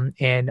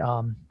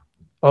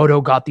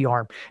 Odo got the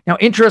arm. Now,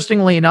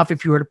 interestingly enough,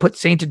 if you were to put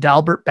Saint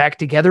Adalbert back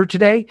together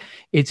today,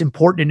 it's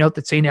important to note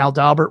that Saint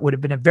Adalbert would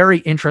have been a very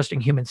interesting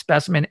human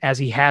specimen, as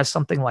he has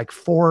something like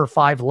 4 or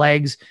 5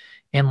 legs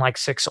and like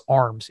 6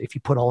 arms if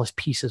you put all his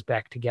pieces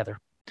back together.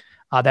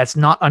 That's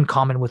not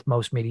uncommon with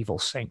most medieval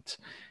saints.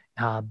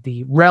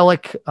 The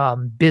relic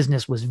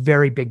business was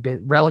very big.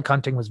 Relic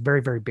hunting was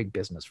very, very big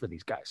business for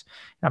these guys.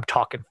 And I'm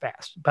talking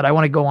fast, but I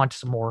want to go on to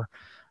some more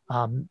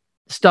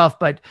stuff.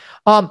 But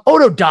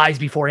Odo dies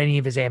before any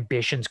of his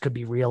ambitions could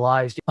be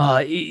realized.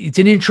 It's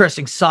an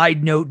interesting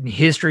side note in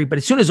history, but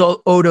as soon as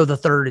Odo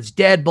III is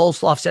dead,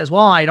 Boleslaw says,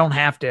 well, I don't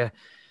have to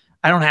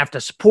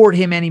support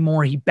him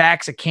anymore. He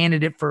backs a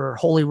candidate for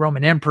Holy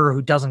Roman Emperor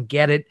who doesn't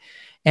get it.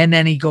 And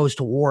then he goes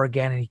to war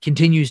again, and he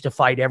continues to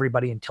fight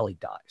everybody until he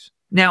dies.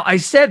 Now, I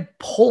said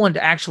Poland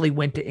actually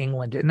went to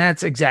England, and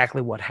that's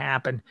exactly what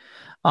happened.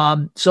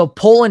 So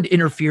Poland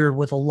interfered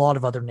with a lot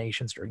of other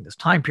nations during this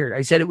time period.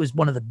 I said it was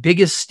one of the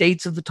biggest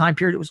states of the time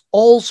period. It was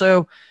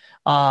also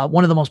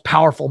one of the most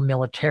powerful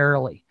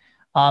militarily.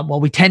 While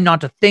we tend not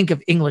to think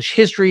of English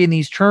history in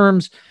these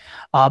terms,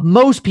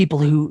 most people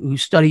who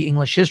study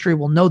English history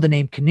will know the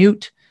name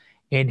Canute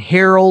and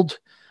Harold.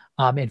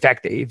 In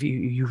fact, if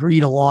you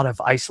read a lot of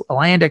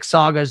Icelandic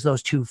sagas,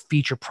 those two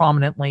feature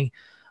prominently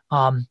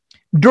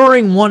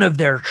during one of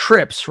their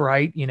trips,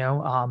 right?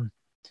 Canute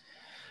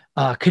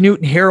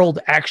and Harold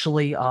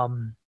actually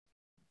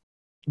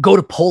go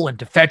to Poland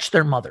to fetch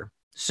their mother,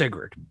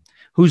 Sigrid,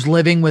 who's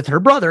living with her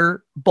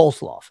brother,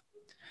 Boleslaw,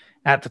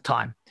 at the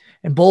time.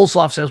 And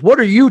Boleslaw says, what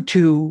are you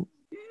two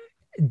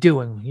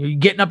doing? You're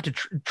getting up to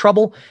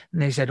trouble? And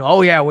they said,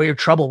 oh, yeah, we're in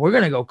trouble. We're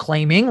going to go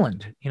claim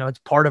England. It's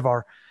part of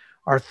our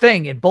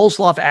thing. And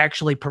Boleslaw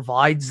actually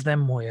provides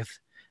them with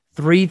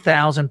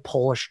 3,000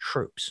 Polish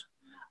troops.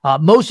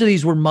 Most of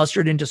these were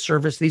mustered into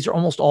service. These are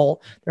almost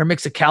all, they're a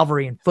mix of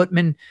cavalry and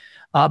footmen.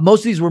 Most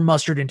of these were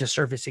mustered into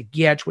service at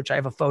Gietch, which I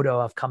have a photo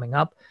of coming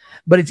up.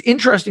 But it's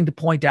interesting to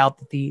point out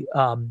that the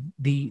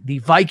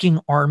Viking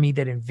army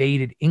that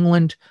invaded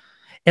England,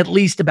 at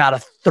least about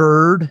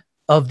 1/3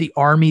 of the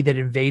army that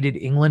invaded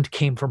England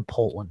came from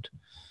Poland.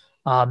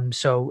 And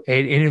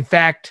in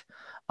fact,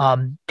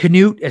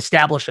 Canute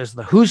establishes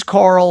the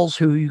Huscarls,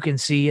 who you can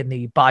see in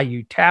the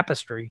Bayeux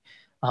Tapestry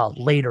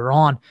later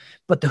on.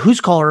 But the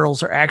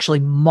Huscarls are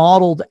actually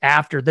modeled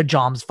after the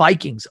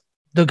Jomsvikings,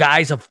 the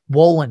guys of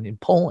Wolan in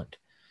Poland.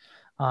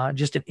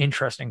 Just an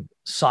interesting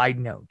side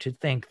note to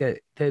think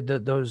that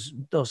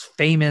those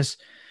famous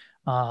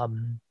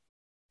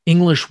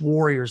English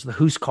warriors, the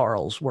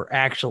Huscarls, were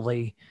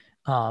actually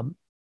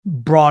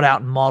brought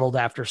out and modeled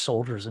after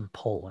soldiers in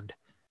Poland.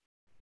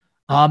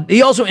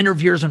 He also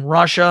interferes in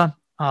Russia.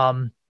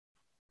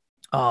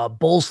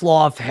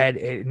 Boleslaw had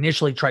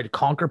initially tried to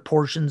conquer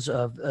portions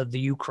of the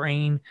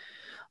Ukraine,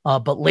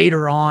 but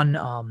later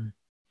on,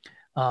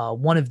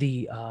 one of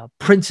the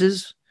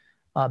princes,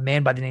 a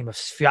man by the name of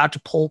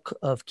Sviatopolk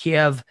of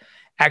Kiev,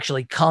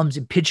 actually comes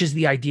and pitches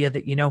the idea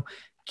that,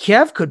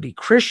 Kiev could be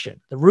Christian.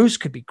 The Rus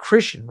could be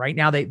Christian. Right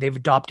now, they've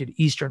adopted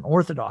Eastern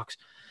Orthodox.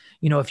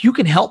 If you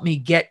can help me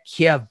get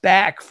Kiev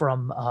back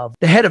from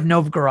the head of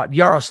Novgorod,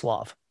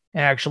 Yaroslav,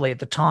 actually at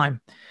the time,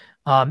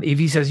 if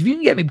he says, if you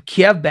can get me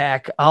Kiev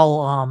back,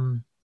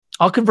 I'll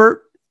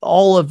convert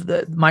all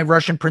of my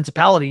Russian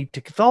principality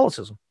to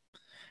Catholicism.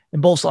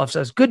 And Boleslaw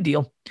says, good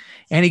deal.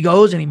 And he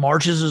goes and he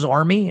marches his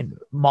army and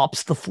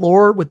mops the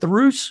floor with the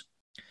Rus,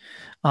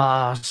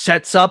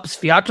 sets up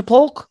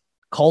Sviatopolk,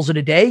 calls it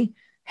a day,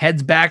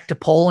 heads back to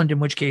Poland, in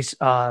which case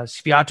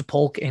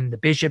Sviatopolk and the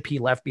bishop he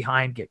left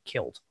behind get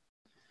killed.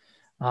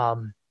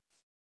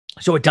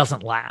 So it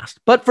doesn't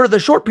last. But for the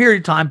short period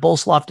of time,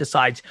 Boleslaw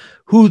decides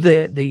who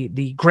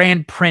the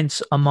grand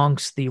prince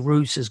amongst the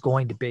Rus is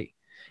going to be,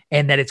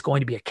 and that it's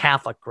going to be a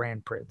Catholic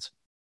grand prince.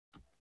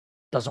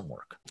 Doesn't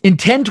work. In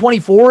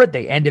 1024, at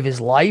the end of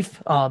his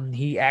life,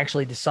 he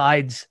actually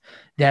decides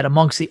that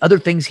amongst the other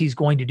things he's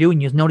going to do,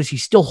 and you'll notice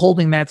he's still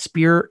holding that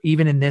spear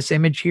even in this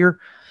image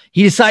here,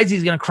 he decides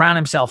he's going to crown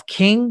himself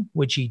king,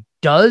 which he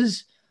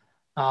does.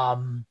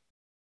 The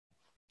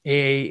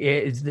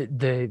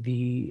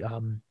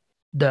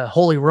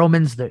Holy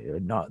Romans,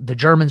 the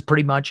Germans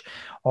pretty much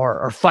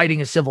are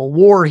fighting a civil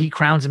war. He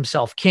crowns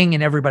himself king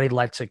and everybody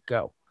lets it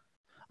go.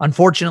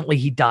 Unfortunately,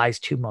 he dies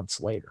 2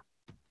 months later.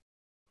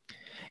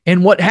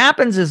 And what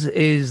happens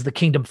is the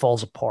kingdom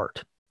falls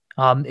apart.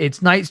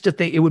 It's nice to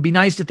think, it would be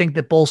nice to think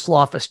that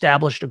Boleslaw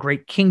established a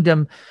great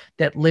kingdom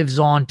that lives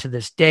on to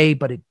this day,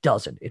 but it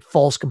doesn't. It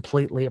falls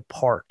completely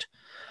apart.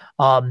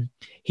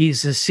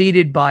 He's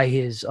succeeded by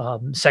his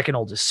second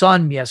oldest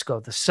son,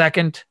 Mieszko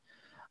II.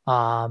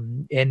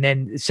 And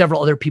then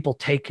several other people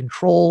take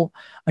control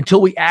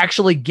until we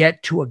actually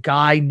get to a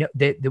guy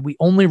that we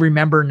only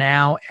remember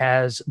now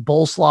as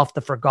Boleslaw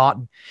the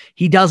Forgotten.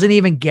 He doesn't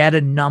even get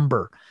a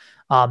number.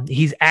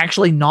 He's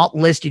actually not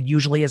listed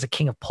usually as a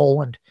king of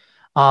Poland,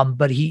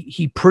 but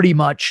he pretty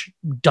much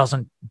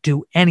doesn't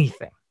do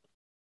anything.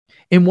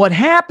 And what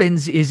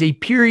happens is a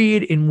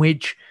period in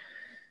which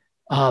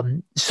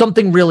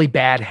something really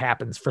bad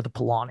happens for the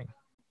Polani.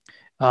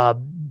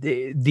 An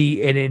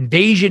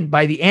invasion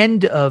by the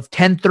end of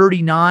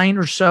 1039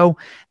 or so,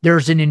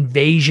 there's an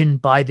invasion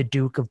by the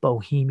Duke of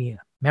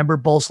Bohemia. Remember,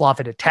 Boleslaw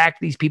had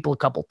attacked these people a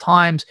couple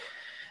times.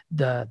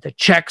 the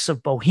Czechs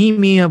of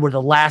Bohemia were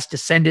the last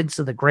descendants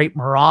of the Great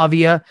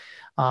Moravia.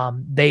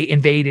 They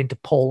invade into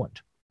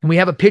Poland. And we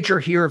have a picture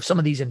here of some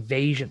of these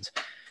invasions.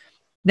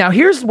 Now,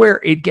 here's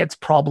where it gets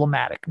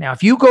problematic. Now,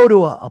 if you go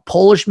to a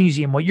Polish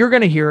museum, what you're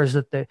going to hear is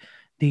that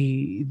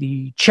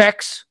the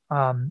Czechs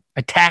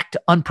attacked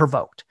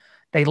unprovoked.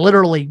 They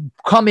literally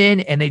come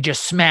in and they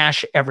just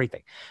smash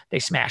everything. They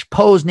smash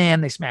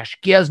Poznan, they smash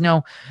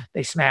Gniezno,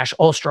 they smash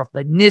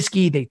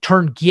Ostrów-Lednicki, they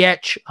turn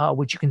Giech,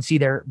 which you can see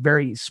there,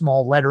 very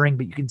small lettering,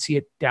 but you can see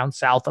it down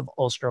south of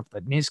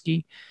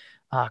Ostrów-Lednicki,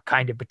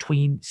 kind of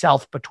between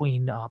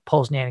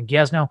Poznan and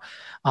Gniezno.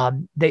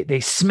 They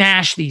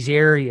smash these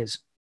areas.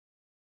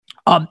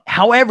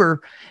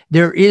 However,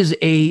 there is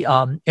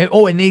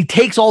and he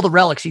takes all the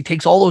relics. He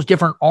takes all those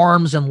different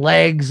arms and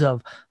legs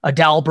of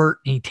Adalbert,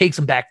 and he takes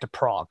them back to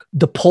Prague.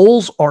 The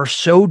Poles are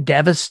so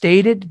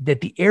devastated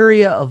that the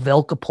area of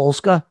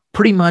Wielkopolska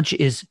pretty much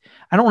is,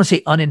 I don't want to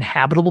say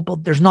uninhabitable,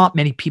 but there's not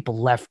many people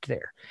left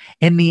there.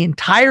 And the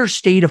entire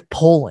state of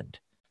Poland,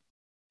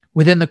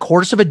 within the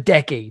course of a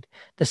decade,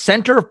 the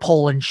center of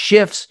Poland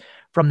shifts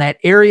from that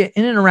area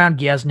in and around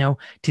Gniezno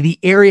to the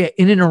area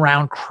in and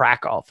around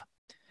Krakow.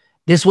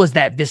 This was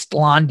that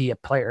Vistlandia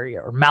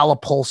area, or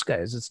Malopolska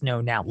as it's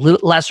known now,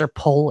 Lesser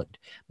Poland,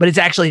 but it's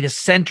actually the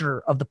center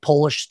of the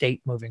Polish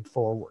state moving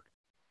forward.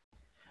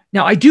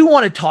 Now, I do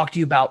want to talk to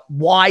you about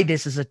why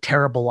this is a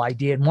terrible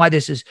idea and why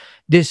this is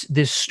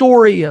this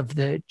story of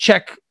the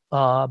Czech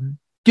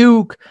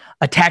Duke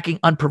attacking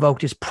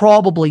unprovoked is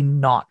probably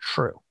not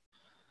true.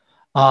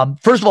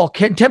 First of all,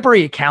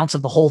 contemporary accounts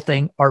of the whole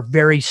thing are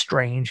very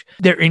strange.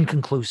 They're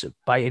inconclusive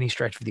by any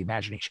stretch of the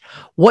imagination.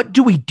 What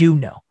do we do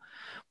know?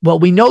 Well,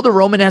 we know the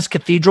Romanesque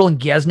cathedral in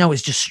Gniezno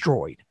is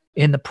destroyed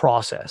in the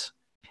process,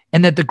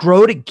 and that the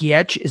Grote at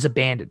Giech is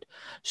abandoned.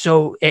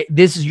 So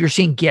you're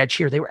seeing Giech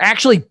here. They were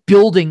actually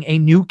building a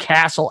new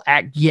castle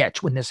at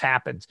Giech when this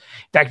happens.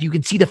 In fact, you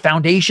can see the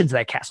foundations of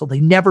that castle.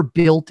 They never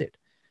built it.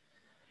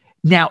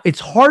 Now, it's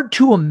hard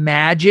to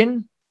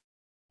imagine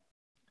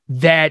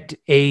that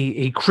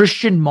a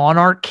Christian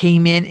monarch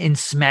came in and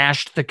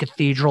smashed the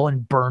cathedral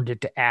and burned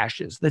it to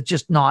ashes. That's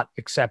just not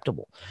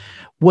acceptable.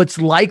 What's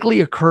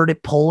likely occurred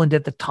at Poland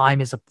at the time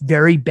is a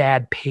very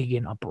bad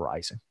pagan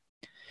uprising.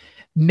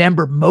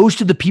 Remember, most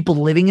of the people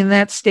living in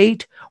that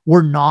state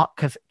were not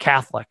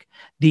Catholic.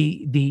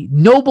 The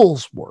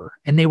nobles were,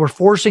 and they were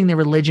forcing their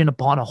religion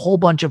upon a whole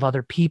bunch of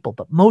other people.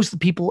 But most of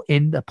the people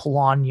in the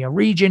Polania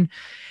region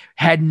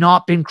had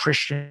not been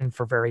Christian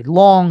for very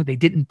long. They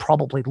didn't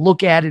probably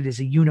look at it as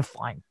a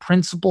unifying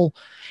principle.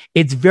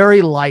 It's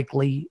very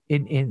likely,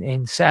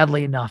 and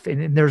sadly enough,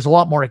 and there's a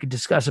lot more I could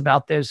discuss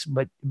about this,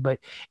 but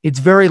it's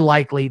very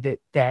likely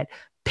that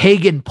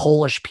pagan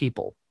Polish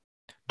people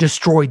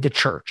destroyed the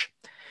church.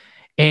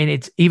 And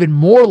it's even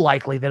more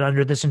likely that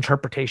under this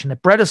interpretation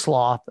that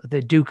Boleslaw,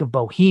 the Duke of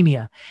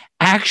Bohemia,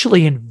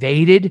 actually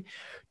invaded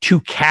to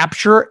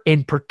capture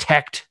and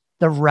protect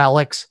the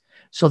relics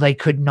so they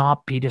could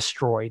not be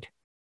destroyed.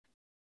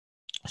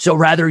 So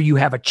rather you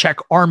have a Czech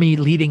army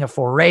leading a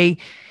foray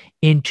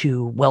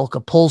into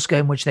Wielkopolska,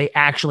 in which they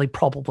actually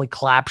probably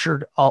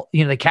captured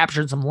they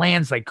captured some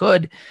lands they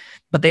could,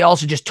 but they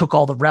also just took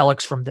all the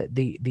relics from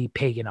the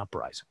pagan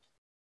uprising.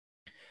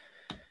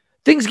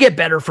 Things get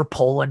better for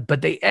Poland,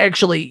 but they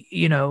actually,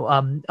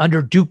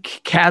 under Duke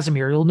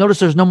Casimir, you'll notice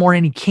there's no more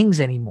any kings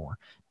anymore,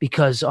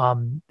 because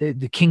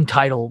the king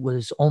title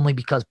was only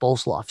because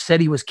Boleslaw said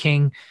he was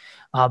king.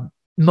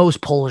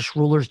 Most Polish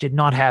rulers did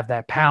not have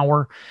that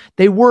power.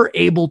 They were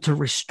able to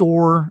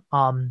restore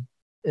some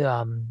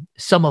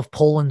of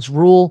Poland's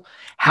rule.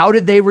 How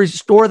did they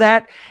restore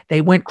that?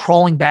 They went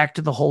crawling back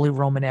to the Holy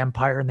Roman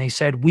Empire, and they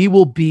said, we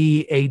will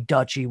be a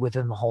duchy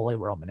within the Holy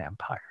Roman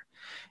Empire.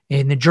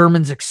 And the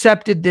Germans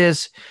accepted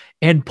this,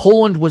 and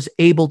Poland was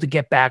able to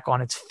get back on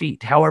its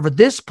feet. However,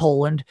 this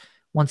Poland,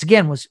 once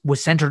again,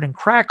 was centered in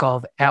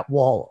Krakow at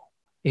Walo,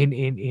 in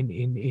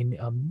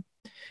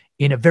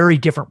a very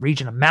different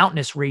region, a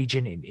mountainous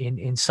region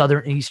in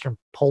southern eastern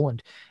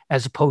Poland,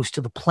 as opposed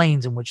to the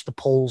plains in which the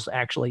Poles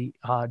actually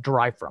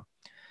derive from.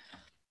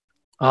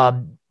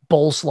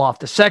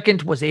 Boleslaw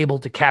II was able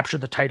to capture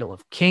the title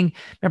of king.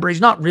 Remember,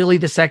 he's not really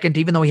the second,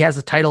 even though he has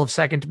the title of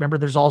second. Remember,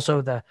 there's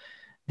also the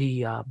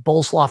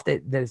Boleslaw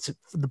that's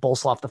the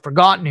Boleslaw the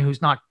Forgotten,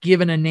 who's not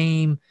given a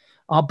name.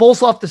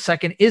 Boleslaw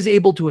II is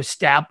able to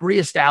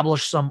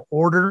reestablish some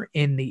order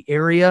in the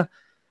area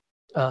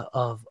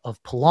of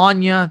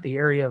Polania, the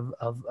area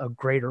of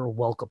greater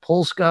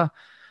Wielkopolska,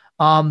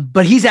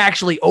 but he's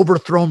actually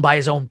overthrown by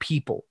his own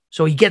people.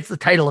 So he gets the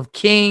title of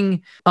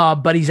king,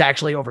 but he's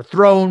actually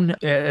overthrown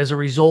as a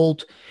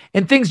result,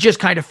 and things just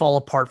kind of fall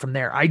apart from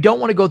there. I don't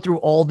want to go through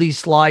all these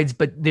slides,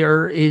 but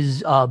there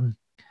is some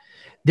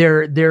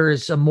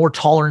more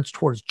tolerance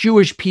towards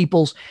Jewish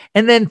peoples,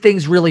 and then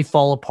things really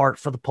fall apart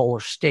for the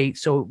Polish state.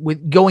 So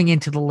with going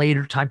into the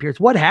later time periods,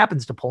 what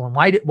happens to Poland?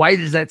 Why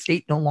does that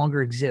state no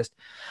longer exist?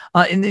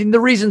 And the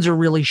reasons are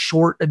really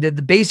short. The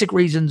basic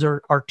reasons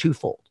are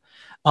twofold.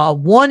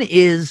 One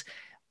is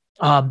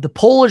The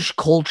Polish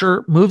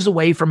culture moves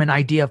away from an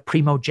idea of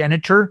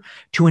primogeniture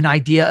to an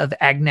idea of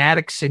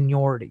agnatic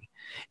seniority.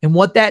 And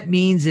what that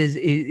means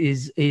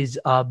is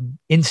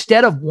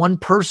instead of one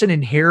person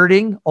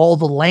inheriting all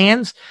the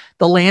lands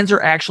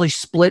are actually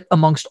split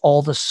amongst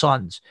all the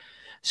sons.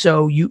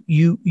 So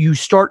you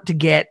start to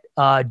get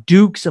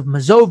dukes of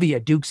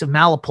Mazovia, dukes of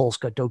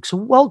Malopolska, dukes of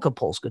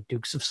Wielkopolska,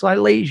 dukes of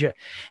Silesia,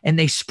 and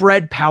they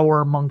spread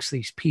power amongst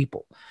these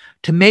people.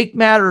 To make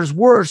matters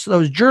worse,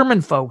 those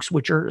German folks,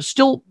 which are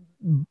still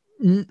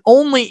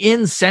only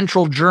in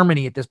central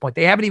Germany at this point,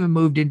 they haven't even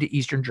moved into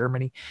Eastern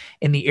Germany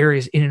in the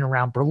areas in and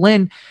around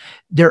Berlin,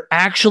 they're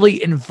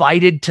actually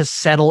invited to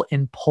settle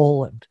in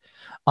Poland.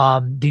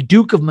 The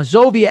Duke of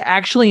Mazovia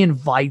actually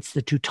invites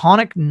the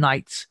Teutonic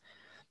Knights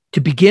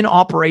to begin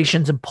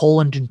operations in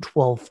Poland in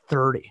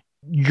 1230.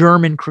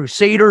 German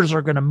crusaders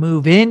are going to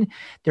move in.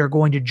 They're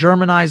going to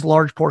Germanize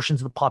large portions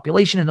of the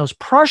population, and those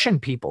Prussian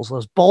peoples,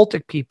 those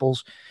Baltic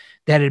peoples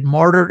that had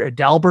martyred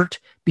Adalbert,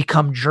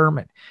 become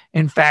German.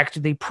 In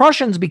fact, the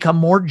Prussians become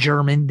more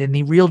German than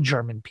the real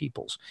German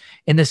peoples,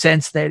 in the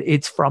sense that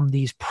it's from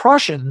these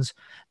Prussians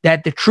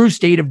that the true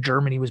state of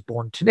Germany was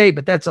born today.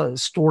 But that's a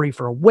story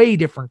for a way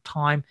different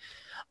time.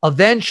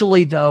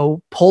 Eventually,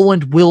 though,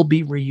 Poland will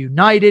be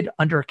reunited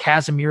under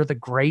Casimir the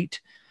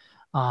Great,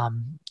 or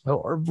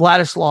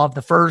Vladislav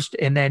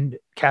I, and then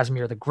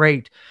Casimir the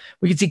Great.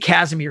 We can see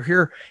Casimir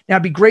here. Now,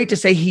 it'd be great to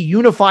say he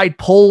unified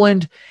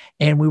Poland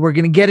and we were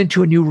going to get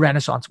into a new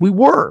renaissance. We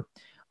were.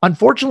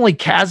 Unfortunately,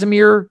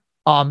 Casimir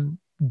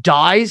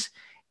dies,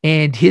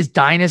 and his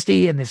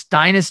dynasty and this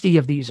dynasty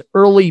of these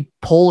early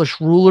Polish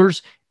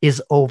rulers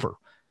is over.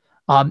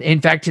 In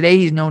fact, today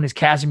he's known as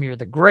Casimir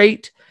the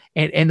Great.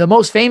 And the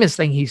most famous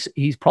thing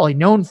he's probably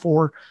known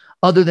for,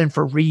 other than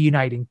for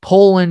reuniting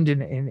Poland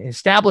and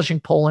establishing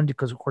Poland,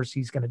 because of course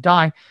he's going to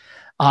die,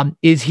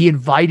 is he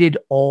invited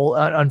all,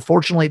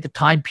 unfortunately at the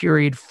time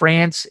period,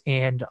 France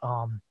and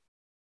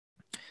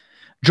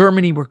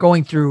Germany were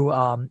going through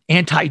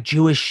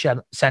anti-Jewish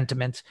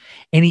sentiments,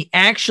 and he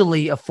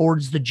actually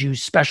affords the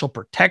Jews special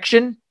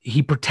protection.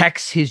 He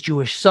protects his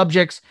Jewish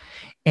subjects,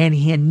 and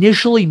he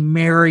initially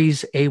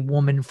marries a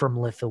woman from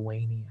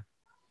Lithuania.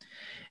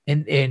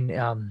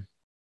 And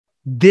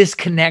this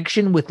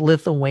connection with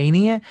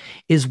Lithuania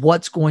is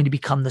what's going to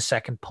become the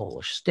second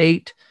Polish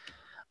state.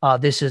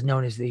 This is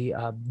known as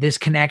this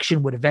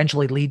connection would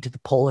eventually lead to the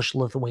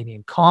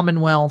Polish-Lithuanian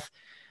Commonwealth,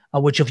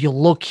 which, if you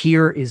look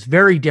here, is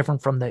very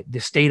different from the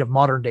state of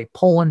modern-day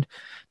Poland.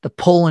 The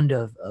Poland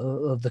of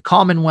the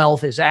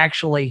Commonwealth is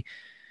actually,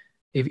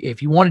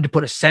 if you wanted to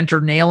put a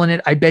center nail in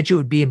it, I bet you it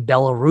would be in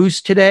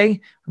Belarus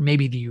today, or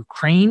maybe the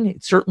Ukraine.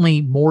 It's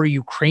certainly more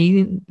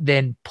Ukraine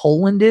than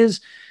Poland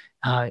is.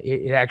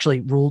 It actually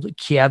ruled.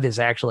 Kiev is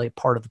actually a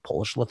part of the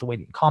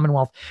Polish-Lithuanian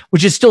Commonwealth,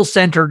 which is still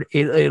centered.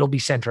 It'll be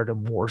centered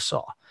in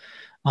Warsaw.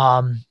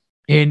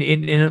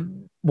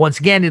 Once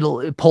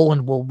again,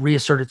 Poland will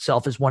reassert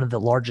itself as one of the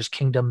largest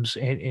kingdoms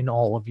in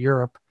all of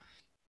Europe.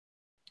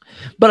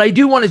 But I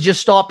do want to just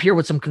stop here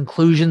with some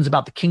conclusions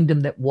about the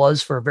kingdom that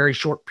was for a very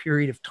short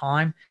period of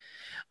time.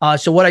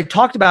 So what I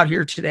talked about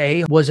here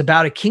today was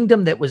about a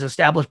kingdom that was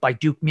established by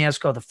Duke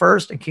Mieszko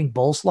I and King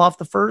Boleslaw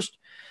I,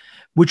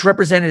 which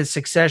represented a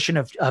succession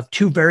of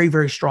two very,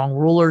 very strong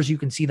rulers. You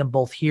can see them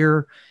both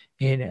here.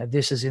 And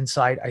this is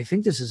inside, I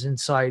think this is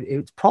inside,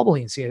 it's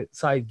probably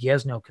inside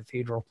Gniezno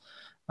Cathedral.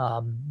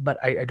 But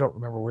I don't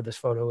remember where this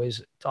photo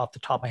is off the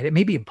top of my head. It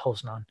may be in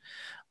Poznan.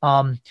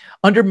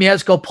 Under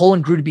Mieszko,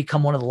 Poland grew to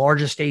become one of the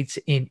largest states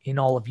in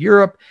all of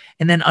Europe.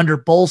 And then under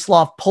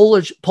Boleslaw,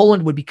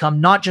 Poland would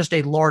become not just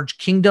a large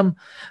kingdom,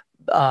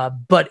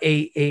 but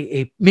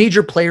a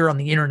major player on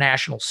the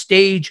international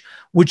stage,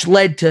 which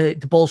led to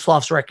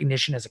Boleslav's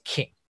recognition as a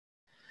king.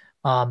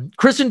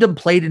 Christendom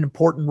played an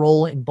important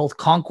role in both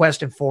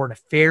conquest and foreign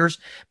affairs,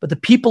 but the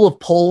people of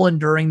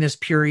Poland during this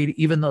period,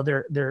 even though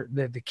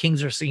the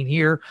kings are seen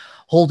here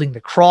holding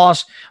the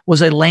cross,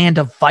 was a land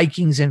of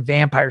Vikings and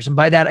vampires. And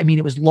by that, I mean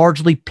it was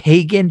largely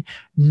pagan,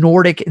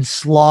 Nordic, and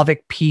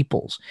Slavic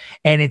peoples.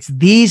 And it's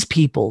these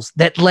peoples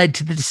that led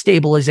to the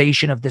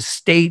destabilization of the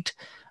state,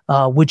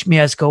 which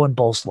Mieszko and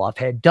Boleslaw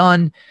had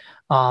done.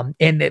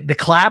 And the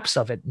collapse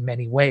of it in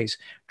many ways.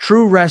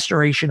 True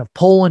restoration of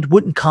Poland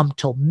wouldn't come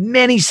till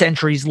many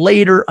centuries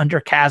later under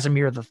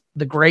Casimir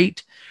the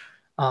Great.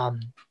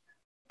 And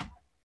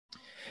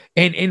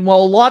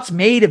while lots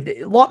made of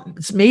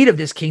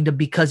this kingdom,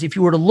 because if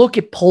you were to look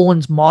at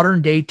Poland's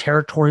modern day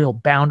territorial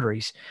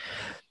boundaries,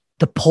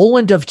 the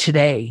Poland of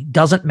today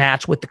doesn't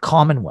match with the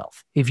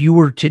Commonwealth. If you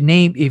were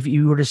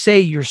to say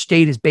your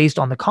state is based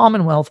on the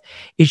Commonwealth,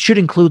 it should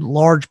include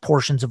large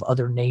portions of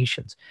other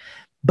nations.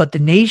 But the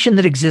nation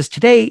that exists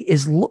today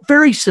is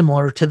very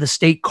similar to the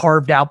state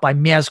carved out by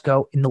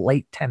Mieszko in the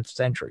late 10th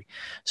century.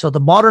 So the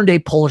modern day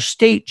Polish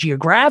state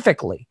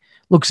geographically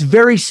looks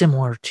very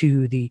similar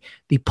to the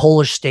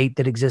Polish state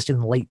that existed in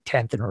the late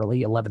 10th and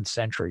early 11th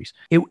centuries.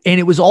 And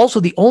it was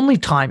also the only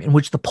time in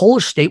which the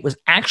Polish state was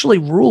actually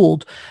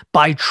ruled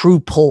by true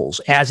Poles,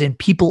 as in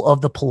people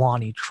of the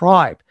Polani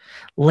tribe.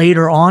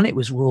 Later on, it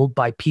was ruled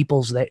by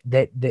peoples that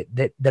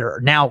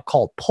are now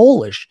called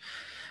Polish,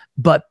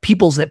 but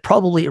peoples that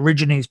probably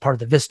originated as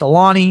part of the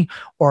Vistolani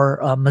or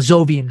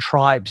Mazovian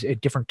tribes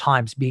at different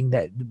times, being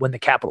that when the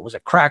capital was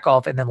at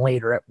Krakow and then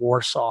later at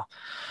Warsaw.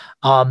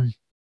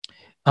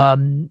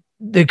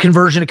 The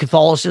conversion to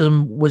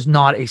Catholicism was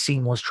not a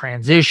seamless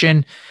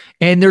transition,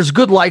 and there's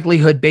good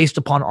likelihood, based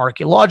upon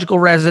archaeological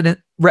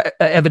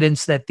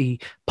evidence, that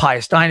the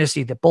Pius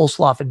dynasty, that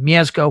Boleslaw and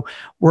Mieszko,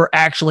 were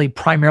actually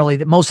primarily,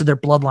 that most of their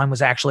bloodline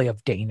was actually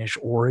of Danish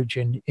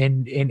origin,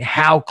 and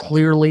how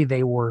clearly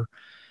they were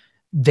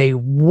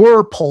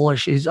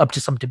Polish is up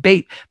to some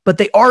debate, but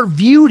they are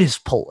viewed as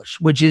Polish,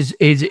 which is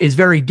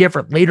very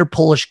different. Later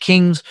Polish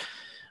kings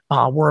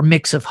were a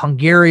mix of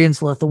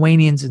Hungarians,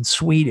 Lithuanians, and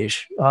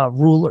Swedish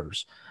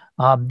rulers.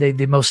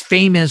 The most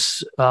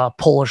famous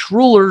Polish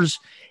rulers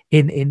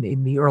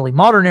in the early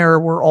modern era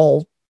were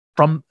all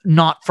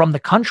not from the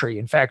country.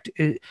 In fact,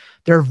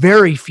 there are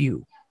very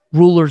few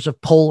rulers of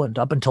Poland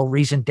up until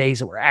recent days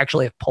that were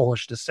actually of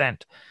Polish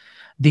descent.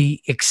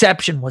 The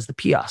exception was the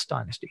Piast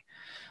dynasty.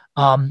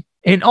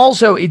 And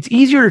also, it's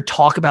easier to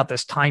talk about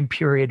this time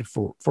period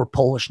for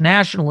Polish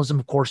nationalism,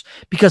 of course,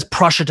 because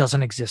Prussia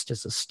doesn't exist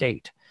as a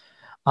state.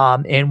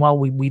 And while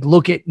we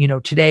look at,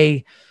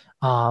 today,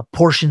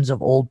 portions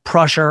of old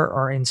Prussia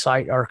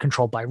are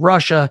controlled by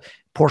Russia.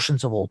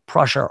 Portions of old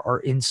Prussia are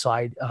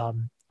inside,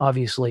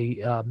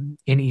 obviously,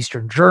 in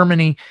Eastern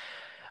Germany.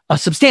 A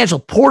substantial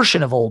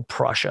portion of old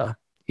Prussia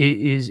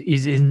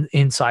is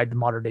inside the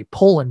modern day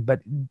Poland,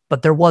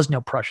 but there was no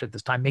Prussia at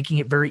this time, making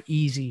it very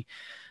easy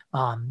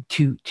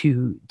to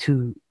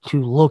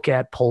look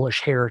at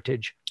Polish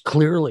heritage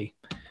clearly.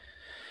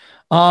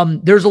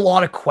 There's a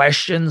lot of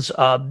questions.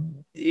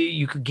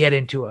 You could get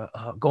into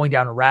going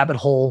down a rabbit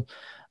hole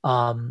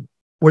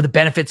where the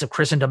benefits of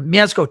Christendom.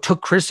 Mieszko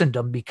took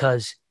Christendom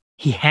because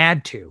he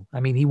had to. I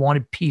mean, he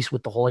wanted peace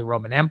with the Holy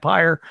Roman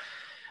Empire.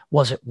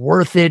 Was it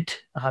worth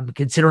it?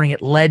 Considering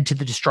it led to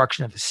the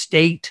destruction of the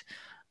state,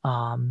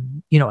 a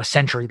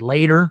century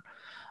later.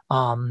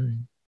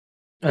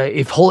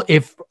 If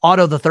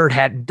Otto III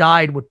hadn't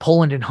died, would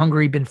Poland and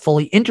Hungary been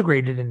fully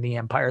integrated in the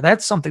empire?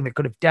 That's something that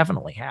could have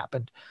definitely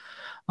happened.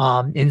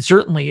 And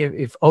certainly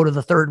if Otto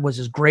III was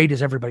as great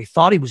as everybody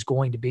thought he was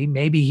going to be,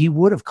 maybe he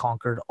would have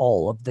conquered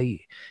all of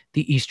the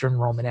Eastern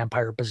Roman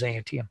Empire,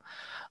 Byzantium.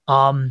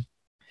 And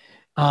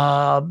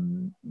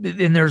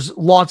there's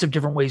lots of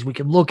different ways we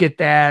can look at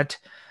that.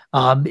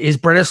 Is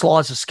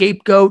Boleslaw a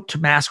scapegoat to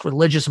mask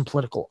religious and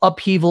political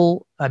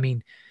upheaval? I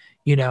mean,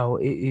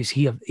 is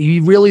he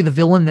really the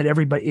villain that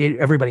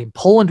everybody in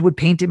Poland would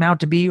paint him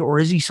out to be, or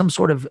is he some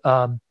sort of,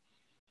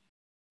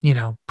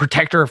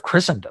 protector of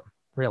Christendom,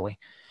 really?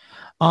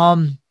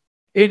 And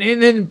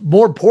then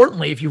more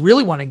importantly, if you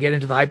really want to get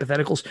into the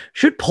hypotheticals,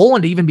 should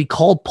Poland even be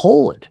called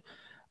Poland?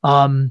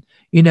 In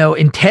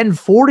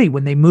 1040,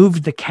 when they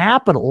moved the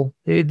capital,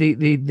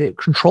 the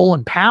control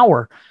and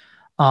power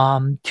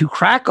to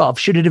Krakow,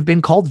 should it have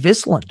been called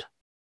Wisland?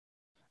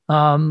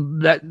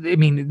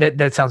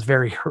 That sounds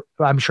very,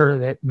 I'm sure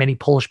that many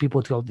Polish people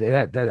would go,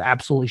 that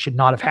absolutely should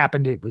not have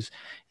happened. It was,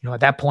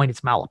 at that point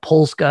it's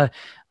Wielkopolska.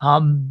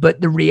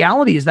 But the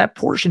reality is that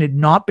portion had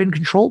not been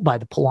controlled by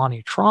the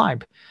Polani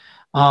tribe.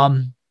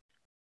 And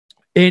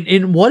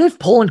what if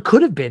Poland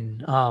could have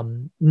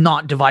been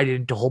not divided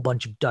into a whole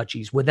bunch of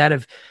duchies? Would that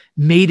have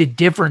made a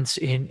difference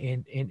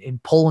in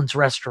Poland's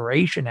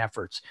restoration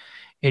efforts,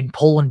 in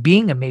Poland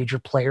being a major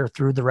player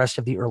through the rest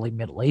of the early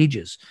Middle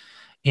Ages?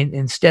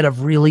 Instead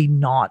of really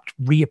not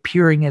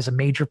reappearing as a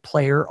major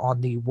player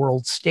on the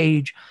world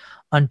stage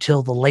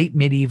until the late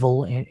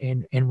medieval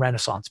and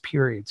Renaissance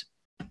periods.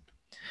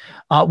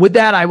 With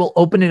that, I will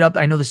open it up.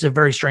 I know this is a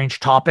very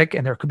strange topic,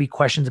 and there could be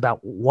questions about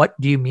what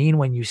do you mean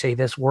when you say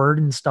this word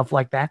and stuff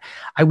like that.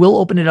 I will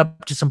open it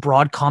up to some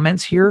broad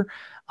comments here,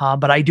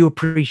 but I do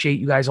appreciate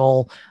you guys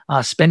all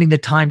spending the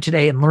time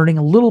today and learning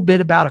a little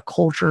bit about a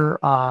culture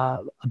a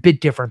bit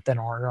different than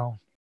our own.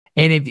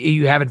 And if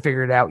you haven't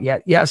figured it out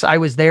yet, yes, I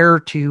was there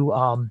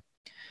to,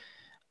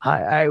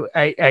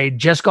 I had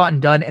just gotten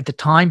done at the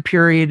time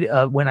period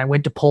when I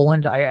went to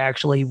Poland. I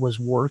actually was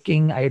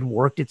working. I had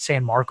worked at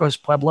San Marcos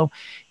Pueblo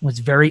and was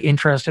very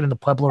interested in the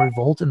Pueblo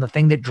Revolt. And the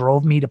thing that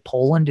drove me to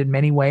Poland in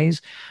many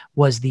ways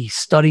was the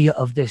study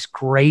of this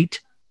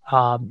great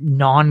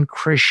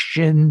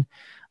non-Christian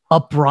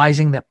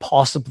uprising that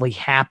possibly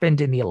happened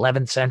in the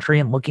 11th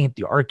century, and looking at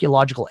the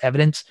archaeological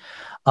evidence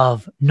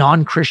of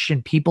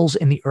non-Christian peoples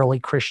in the early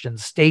Christian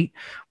state,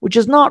 which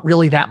is not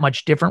really that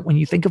much different when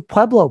you think of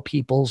Pueblo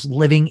peoples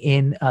living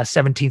in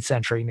 17th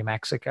century New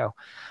Mexico.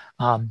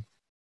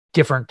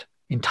 Different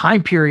in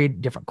time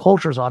period, different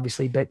cultures,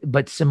 obviously,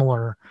 but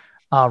similar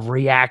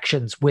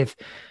reactions with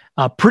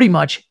pretty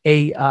much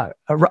a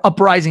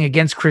uprising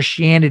against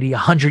Christianity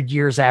 100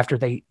 years after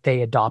they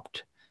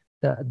adopt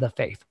the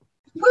faith.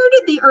 Where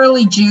did the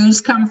early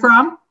Jews come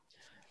from?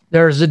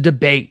 There's a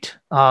debate.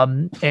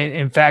 And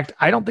in fact,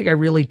 I don't think I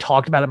really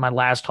talked about it in my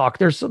last talk.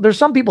 There's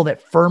some people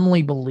that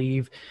firmly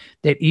believe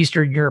that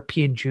Eastern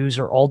European Jews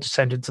are all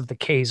descendants of the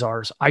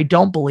Khazars. I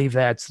don't believe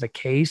that's the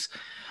case.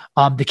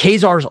 The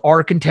Khazars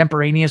are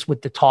contemporaneous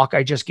with the talk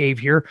I just gave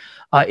here.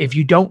 If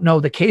you don't know,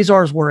 the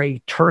Khazars were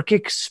a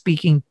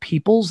Turkic-speaking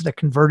peoples that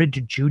converted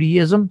to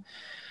Judaism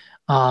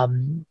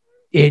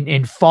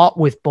and fought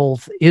with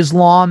both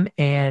Islam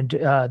and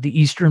the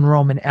Eastern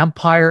Roman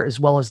Empire, as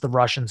well as the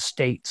Russian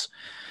states.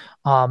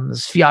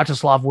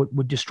 Sviatoslav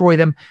would destroy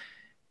them.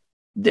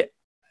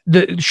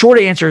 The short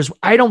answer is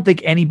I don't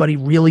think anybody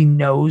really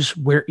knows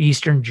where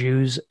Eastern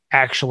Jews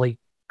actually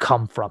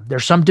come from.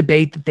 There's some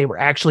debate that they were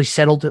actually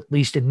settled, at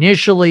least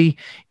initially,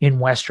 in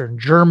Western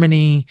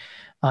Germany,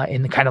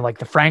 in the kind of like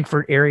the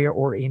Frankfurt area,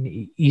 or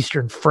in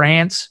Eastern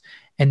France,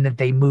 and that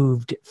they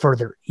moved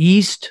further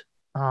east.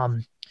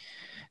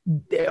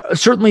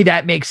 Certainly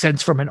that makes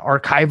sense from an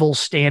archival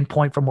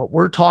standpoint from what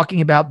we're talking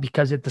about,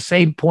 because at the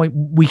same point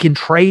we can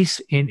trace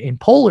in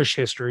Polish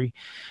history,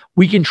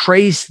 we can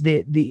trace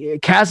the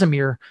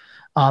Casimir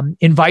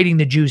inviting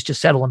the Jews to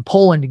settle in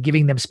Poland and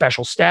giving them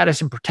special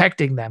status and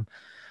protecting them.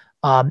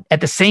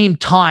 At the same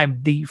time,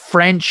 the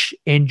French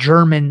and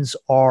Germans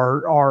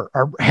are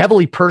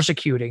heavily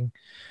persecuting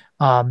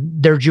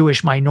their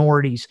Jewish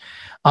minorities,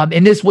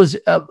 and this was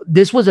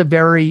a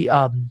very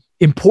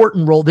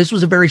important role. This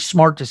was a very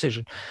smart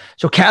decision.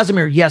 So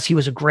Casimir, yes, he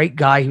was a great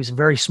guy. He was a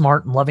very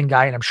smart and loving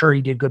guy, and I'm sure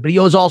he did good. But he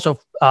was also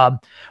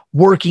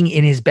working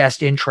in his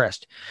best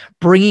interest,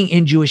 bringing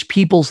in Jewish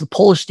peoples. The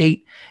Polish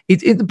state.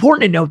 It's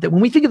important to note that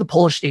when we think of the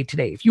Polish state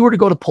today, if you were to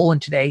go to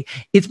Poland today,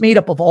 it's made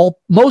up of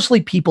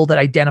mostly people that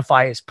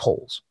identify as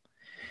Poles.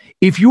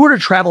 If you were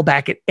to travel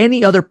back at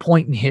any other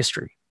point in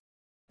history,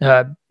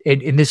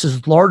 and this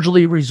is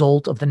largely a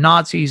result of the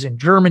Nazis in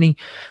Germany,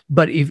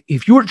 but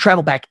if you were to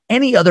travel back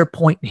any other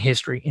point in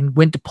history and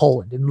went to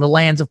Poland, in the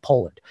lands of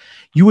Poland,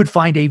 you would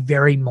find a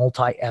very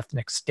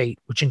multi-ethnic state,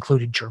 which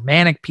included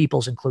Germanic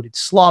peoples, included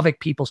Slavic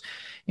peoples,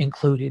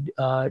 included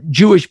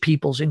Jewish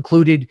peoples,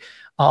 included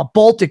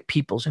Baltic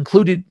peoples,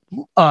 included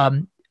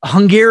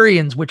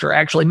Hungarians, which are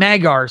actually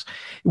Magyars.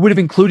 It would have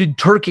included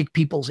Turkic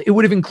peoples. It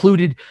would have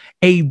included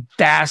a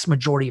vast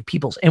majority of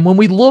peoples. And when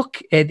we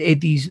look at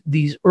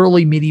these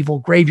early medieval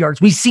graveyards,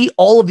 we see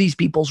all of these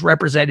peoples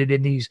represented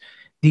in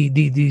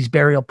these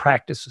burial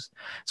practices.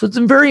 So it's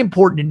very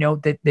important to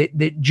note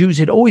that Jews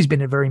had always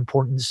been a very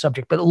important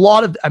subject, but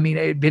it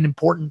had been an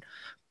important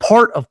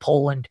part of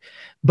Poland,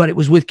 but it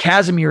was with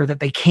Casimir that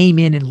they came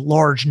in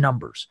large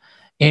numbers.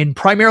 And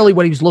primarily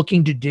what he was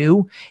looking to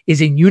do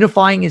is, in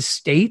unifying his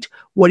state,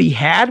 what he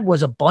had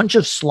was a bunch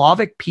of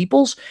Slavic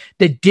peoples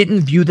that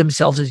didn't view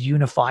themselves as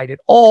unified at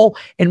all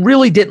and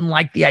really didn't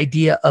like the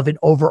idea of an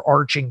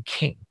overarching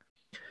king.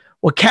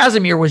 What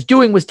Casimir was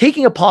doing was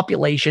taking a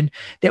population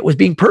that was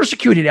being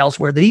persecuted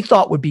elsewhere that he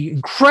thought would be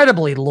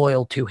incredibly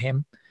loyal to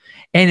him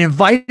and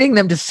inviting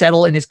them to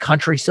settle in his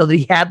country so that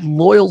he had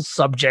loyal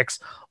subjects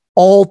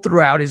all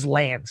throughout his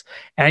lands.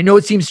 And I know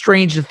it seems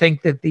strange to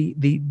think that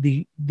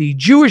the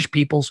Jewish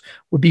peoples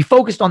would be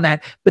focused on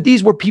that, but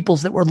these were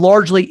peoples that were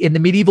largely, in the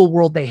medieval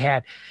world,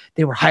 they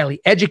were highly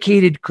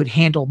educated, could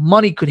handle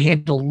money, could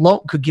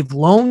give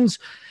loans.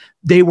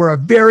 They were a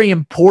very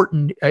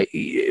important,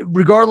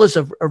 regardless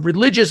of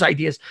religious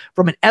ideas,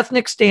 from an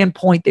ethnic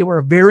standpoint, they were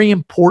a very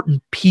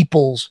important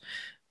peoples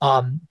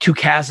to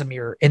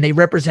Casimir, and they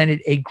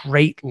represented a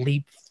great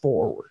leap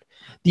forward.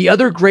 The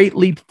other great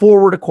leap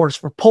forward, of course,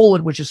 for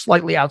Poland, which is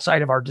slightly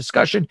outside of our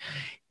discussion,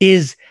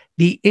 is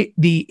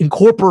the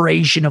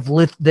incorporation of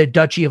the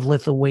Duchy of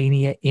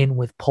Lithuania in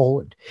with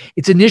Poland.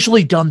 It's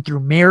initially done through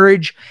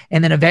marriage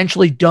and then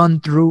eventually done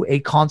through a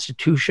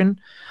constitution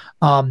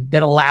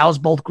that allows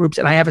both groups.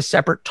 And I have a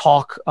separate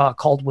talk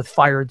called With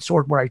Fire and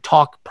Sword, where I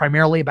talk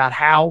primarily about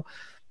how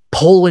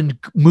Poland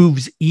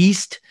moves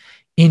east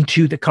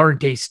into the current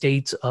day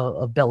states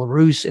of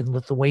Belarus and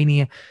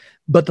Lithuania.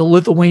 But the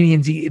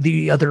Lithuanians,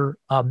 the other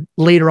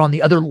later on,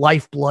 the other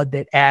lifeblood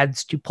that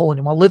adds to Poland.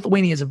 And while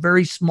Lithuania is a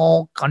very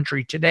small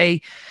country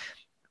today,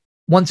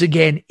 once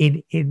again,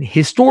 in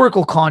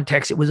historical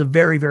context, it was a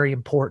very, very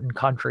important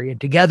country. And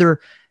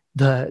together,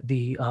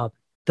 the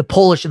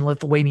Polish and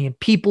Lithuanian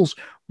peoples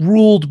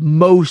ruled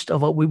most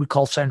of what we would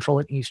call Central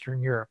and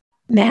Eastern Europe.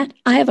 Matt,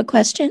 I have a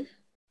question.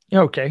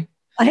 Okay.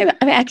 I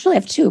actually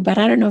have two, but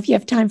I don't know if you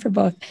have time for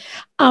both.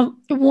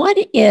 One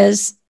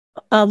is,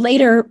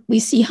 later we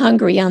see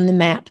Hungary on the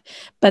map,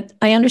 but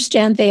I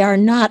understand they are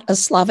not a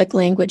Slavic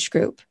language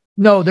group.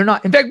 No, they're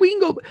not. In fact, we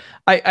can go.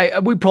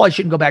 We probably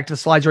shouldn't go back to the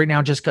slides right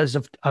now just because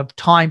of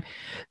time.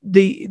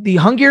 The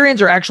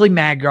Hungarians are actually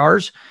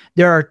Magyars.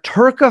 There are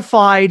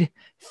Turkified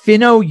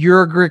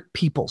Finno-Ugric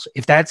peoples.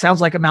 If that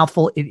sounds like a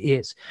mouthful, it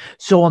is.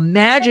 So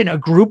imagine a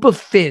group of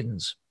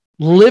Finns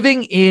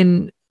living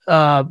in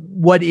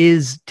what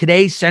is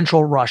today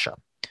Central Russia.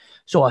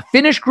 So a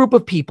Finnish group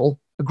of people,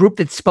 a group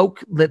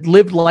that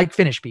lived like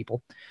Finnish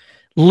people,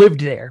 lived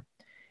there.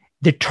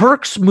 The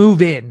Turks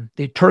move in,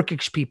 the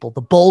Turkish people,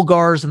 the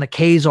Bulgars and the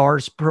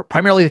Khazars,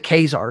 primarily the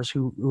Khazars,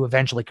 who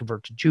eventually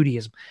convert to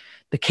Judaism.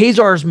 the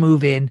Khazars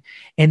move in,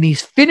 and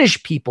these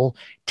Finnish people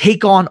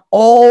take on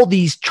all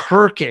these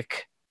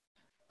Turkic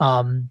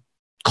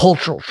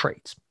cultural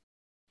traits.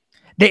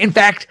 In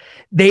fact,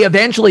 they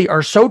eventually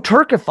are so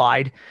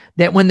Turkified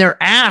that when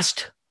they're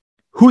asked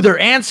who their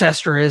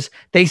ancestor is,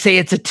 they say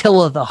it's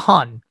Attila the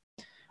Hun.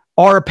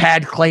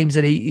 Arpad claims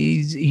that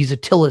he's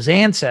Attila's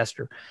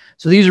ancestor.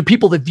 So these are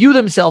people that view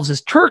themselves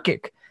as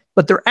Turkic,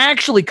 but they're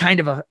actually kind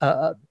of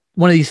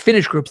one of these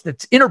Finnish groups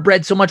that's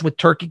interbred so much with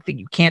Turkic that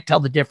you can't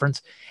tell the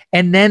difference.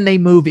 And then they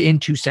move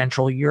into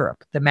Central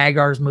Europe. The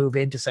Magyars move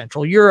into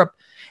Central Europe,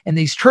 and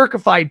these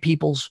Turkified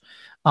peoples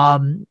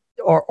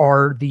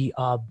are the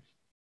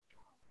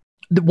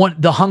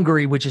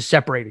Hungary, which is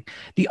separating.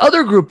 The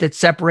other group that's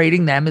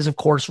separating them is, of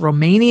course,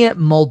 Romania,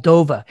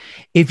 Moldova.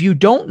 If you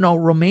don't know,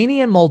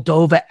 Romania and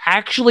Moldova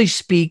actually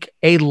speak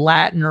a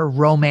Latin or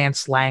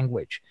Romance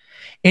language.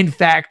 In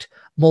fact,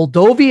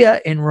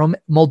 Moldovan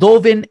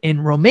and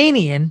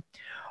Romanian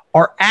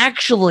are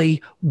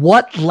actually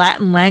what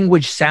Latin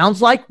language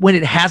sounds like when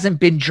it hasn't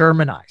been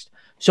Germanized.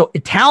 So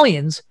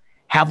Italians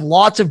have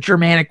lots of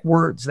Germanic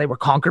words. They were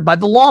conquered by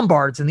the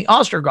Lombards and the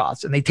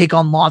Ostrogoths, and they take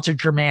on lots of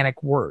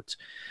Germanic words.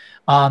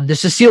 The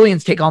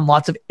Sicilians take on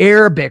lots of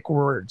Arabic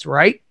words,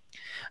 right?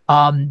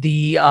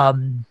 The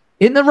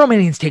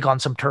Romanians take on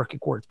some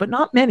Turkic words, but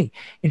not many.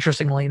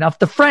 Interestingly enough,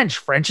 the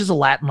French is a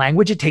Latin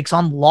language. It takes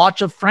on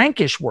lots of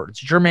Frankish words,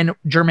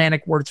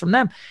 Germanic words from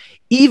them.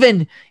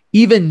 Even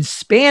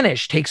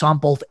Spanish takes on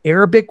both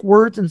Arabic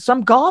words and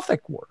some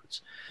Gothic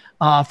words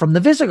from the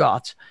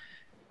Visigoths.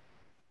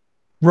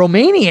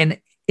 Romanian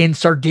in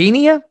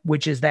Sardinia,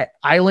 which is that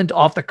island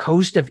off the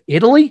coast of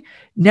Italy,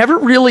 never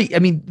really, I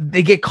mean,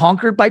 they get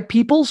conquered by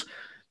peoples,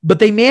 but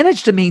they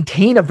managed to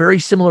maintain a very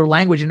similar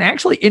language. And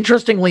actually,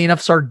 interestingly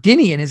enough,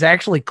 Sardinian is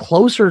actually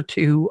closer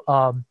to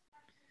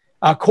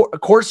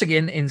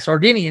Corsican in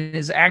Sardinian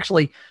is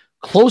actually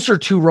closer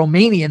to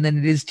Romanian than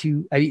it is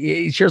to,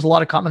 it shares a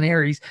lot of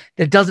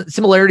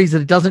similarities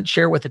that it doesn't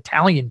share with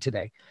Italian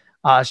today.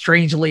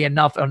 Strangely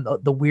enough, on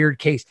the weird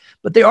case,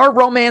 but they are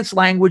Romance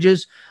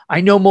languages. I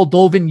know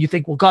Moldovan. You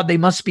think, well, God, they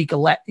must speak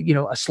a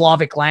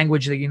Slavic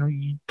language. That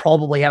you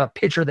probably have a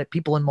picture that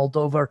people in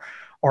Moldova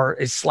are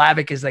as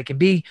Slavic as they can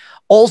be.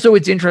 Also,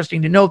 it's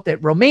interesting to note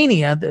that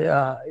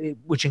Romania,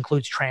 which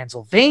includes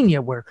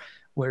Transylvania, where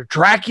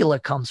Dracula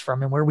comes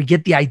from, and where we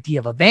get the idea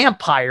of a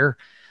vampire,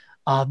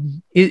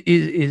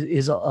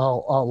 is a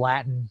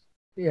Latin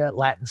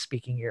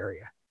speaking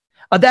area.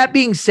 That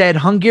being said,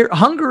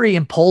 Hungary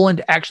and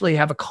Poland actually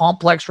have a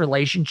complex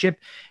relationship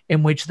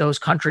in which those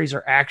countries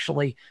are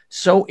actually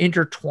so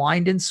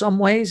intertwined in some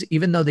ways,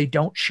 even though they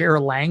don't share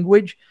a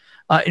language.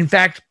 In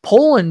fact,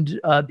 Poland,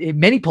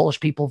 many Polish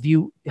people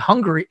view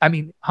Hungary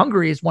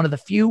is one of the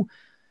few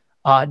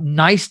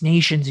nice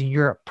nations in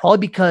Europe, probably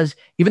because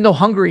even though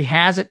Hungary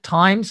has at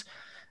times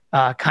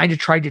kind of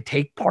tried to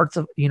take parts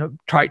of,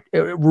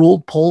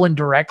 ruled Poland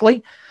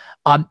directly,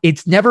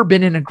 it's never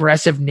been an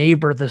aggressive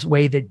neighbor this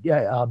way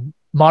that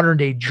modern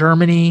day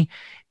Germany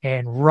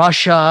and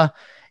Russia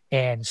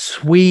and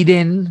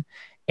Sweden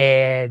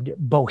and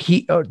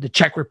the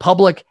Czech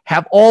Republic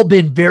have all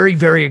been very,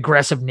 very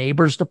aggressive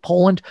neighbors to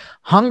Poland.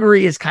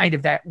 Hungary is kind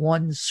of that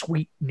one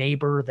sweet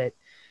neighbor that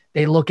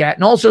they look at.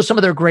 And also some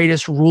of their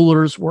greatest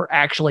rulers were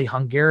actually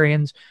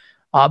Hungarians.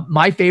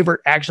 My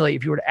favorite, actually,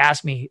 if you were to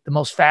ask me, the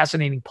most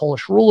fascinating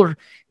Polish ruler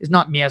is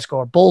not Mieszko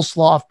or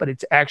Boleslaw, but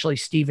it's actually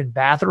Stephen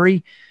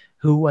Bathory,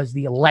 who was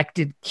the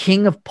elected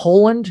king of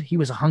Poland. He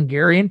was a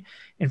Hungarian.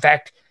 In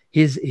fact,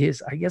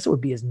 his I guess it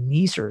would be his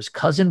niece or his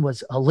cousin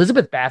was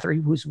Elizabeth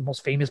Bathory, who's the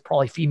most famous,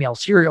 probably female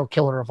serial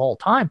killer of all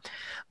time.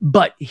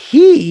 But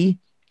he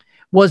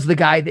was the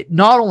guy that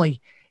not only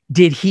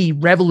did he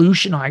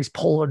revolutionize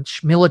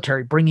Polish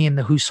military, bringing in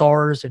the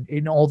hussars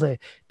and all the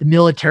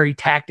military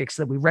tactics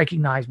that we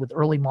recognize with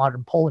early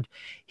modern Poland,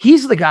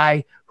 he's the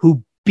guy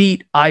who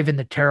beat Ivan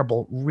the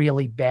Terrible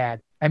really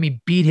bad. I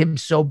mean, beat him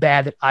so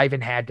bad that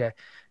Ivan had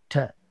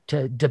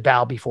to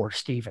bow before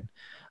Stephen.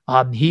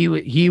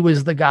 He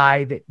was the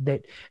guy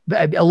that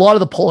a lot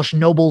of the Polish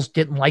nobles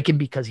didn't like him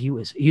because he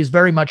was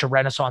very much a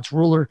Renaissance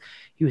ruler.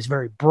 He was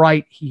very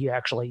bright. He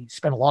actually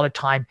spent a lot of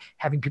time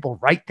having people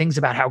write things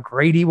about how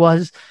great he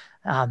was.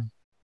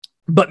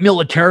 But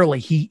militarily,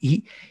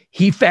 he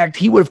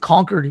would have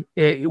conquered.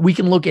 We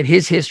can look at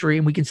his history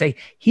and we can say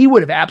he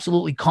would have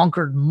absolutely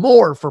conquered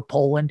more for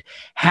Poland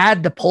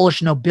had the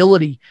Polish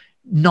nobility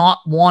not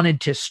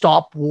wanted to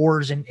stop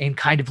wars and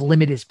kind of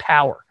limit his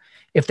power.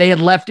 If they had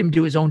left him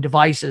to his own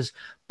devices,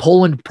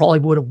 Poland probably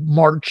would have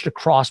marched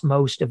across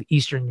most of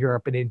Eastern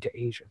Europe and into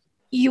Asia.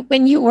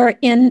 When you were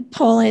in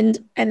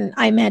Poland, and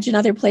I imagine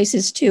other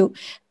places too,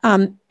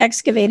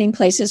 excavating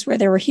places where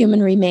there were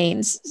human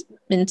remains,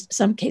 in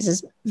some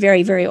cases,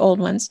 very, very old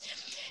ones.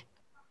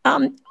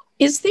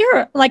 Is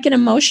there like an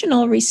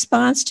emotional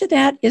response to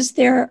that? Is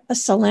there a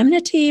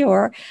solemnity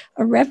or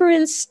a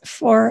reverence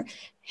for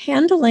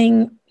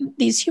handling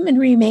these human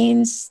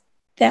remains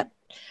that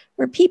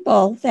were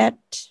people that,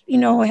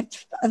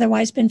 have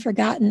otherwise been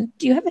forgotten?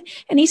 Do you have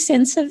any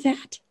sense of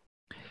that?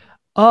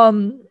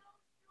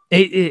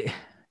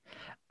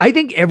 I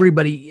think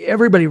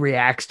everybody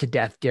reacts to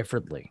death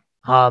differently.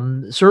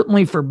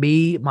 Certainly for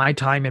me, my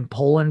time in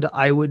Poland,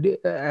 I would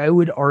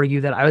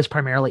argue that I was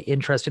primarily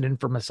interested in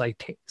from a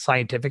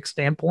scientific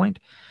standpoint.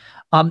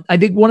 I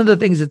think one of the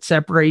things that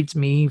separates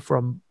me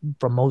from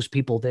most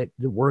people that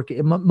work,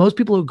 most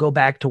people who go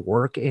back to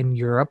work in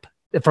Europe,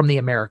 from the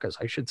Americas,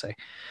 I should say,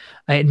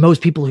 and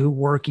most people who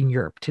work in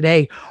Europe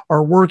today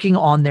are working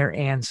on their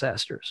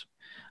ancestors.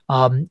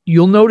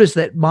 You'll notice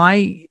that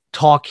my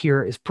talk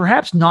here is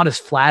perhaps not as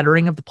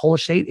flattering of the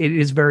Polish state.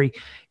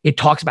 It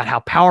talks about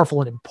how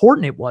powerful and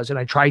important it was. And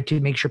I tried to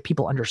make sure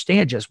people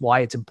understand just why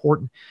it's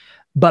important.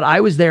 But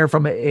I was there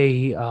from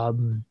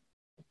an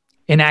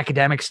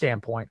academic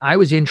standpoint. I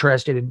was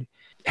interested in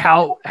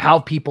how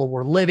people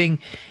were living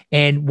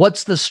and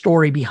what's the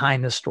story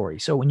behind the story.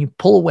 So when you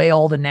pull away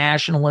all the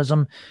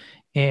nationalism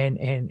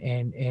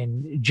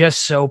and just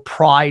so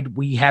pride,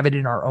 we have it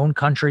in our own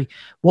country,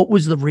 what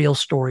was the real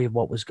story of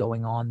what was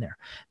going on there?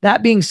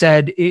 That being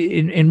said,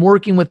 in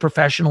working with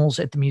professionals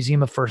at the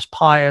Museum of First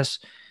Pius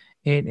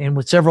and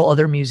with several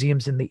other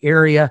museums in the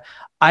area,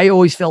 I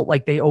always felt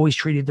like they always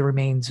treated the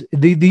remains,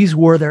 these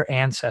were their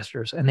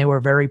ancestors, and they were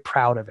very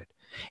proud of it.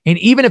 And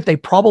even if they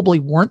probably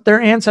weren't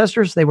their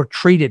ancestors, they were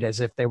treated as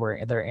if they were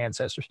their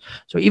ancestors.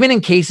 So even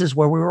in cases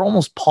where we were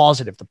almost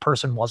positive the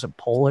person wasn't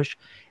Polish,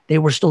 they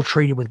were still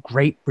treated with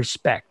great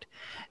respect.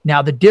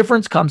 Now, the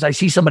difference comes, I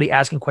see somebody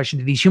asking a question,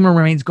 do these human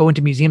remains go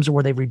into museums or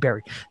were they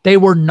reburied? They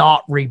were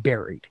not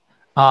reburied.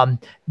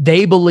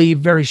 They believe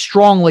very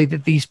strongly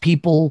that these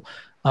people,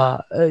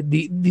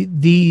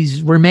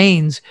 these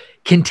remains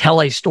can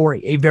tell a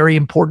story, a very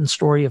important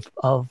story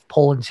of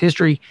Poland's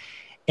history.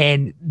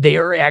 And they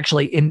are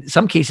actually, in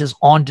some cases,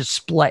 on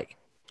display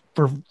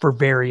for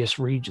various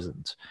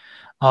regions.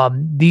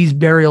 These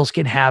burials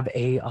can have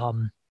a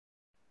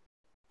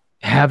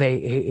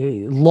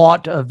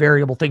lot of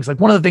variable things. Like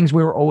one of the things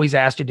we were always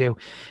asked to do,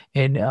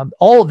 and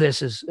all of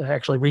this is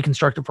actually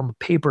reconstructed from a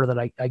paper that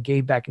I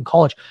gave back in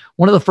college.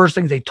 One of the first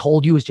things they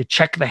told you is to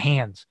check the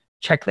hands.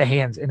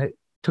 And it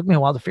took me a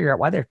while to figure out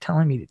why they're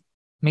telling me to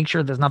make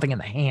sure there's nothing in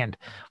the hand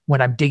when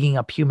I'm digging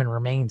up human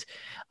remains.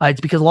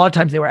 It's because a lot of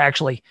times they were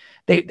actually,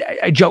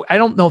 I joke, I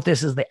don't know if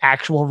this is the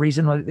actual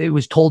reason. It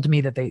was told to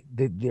me that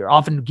they're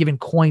often given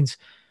coins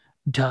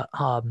to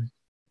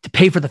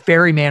pay for the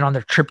ferryman on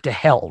their trip to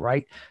hell,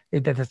 right?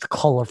 That's a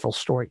colorful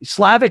story.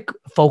 Slavic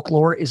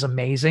folklore is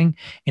amazing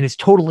and it's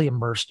totally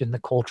immersed in the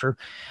culture.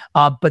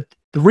 But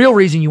the real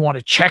reason you want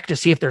to check to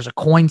see if there's a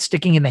coin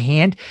sticking in the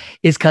hand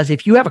is because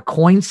if you have a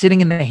coin sitting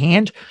in the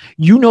hand,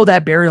 you know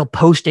that burial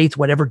postdates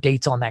whatever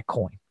date's on that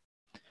coin.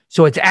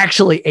 So it's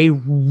actually a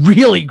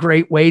really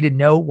great way to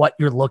know what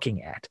you're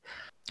looking at.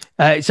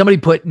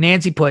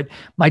 Nancy put,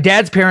 my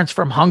dad's parents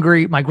from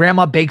Hungary. My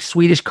grandma baked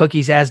Swedish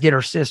cookies, as did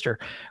her sister.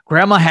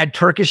 Grandma had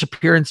Turkish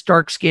appearance,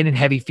 dark skin, and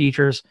heavy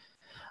features.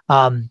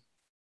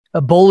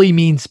 Boli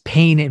means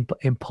pain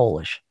in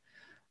Polish.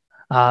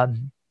 I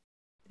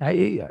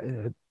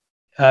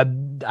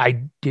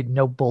didn't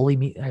know Boli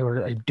mean,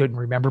 I didn't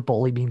remember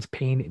Boli means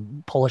pain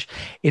in Polish.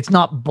 It's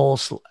not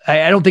Boleslaw.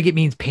 I don't think it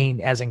means pain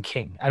as in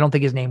king. I don't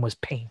think his name was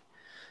Pain.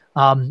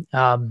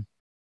 The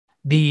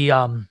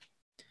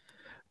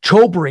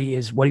Chrobry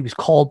is what he was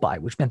called by,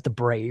 which meant the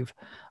brave.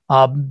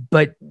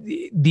 But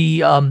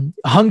the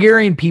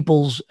Hungarian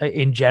peoples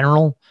in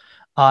general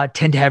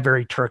tend to have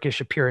very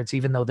Turkish appearance,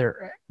 even though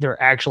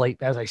they're actually,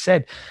 as I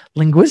said,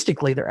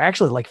 linguistically, they're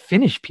actually like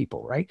Finnish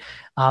people, right?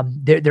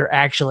 They're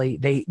actually,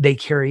 they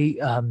carry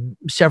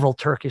several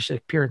Turkish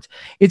appearance.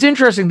 It's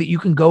interesting that you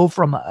can go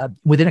from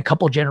within a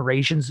couple of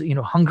generations,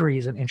 Hungary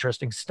is an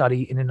interesting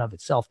study in and of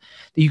itself,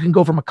 that you can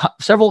go from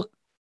several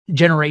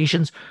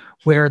generations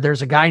where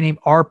there's a guy named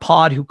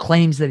Arpad who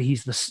claims that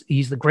he's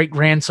the great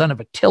grandson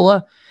of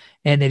Attila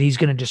and that he's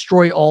going to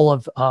destroy all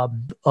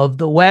of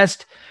the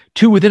West,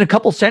 to within a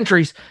couple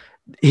centuries,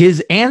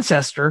 his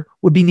ancestor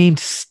would be named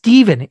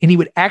Stephen, and he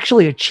would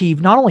actually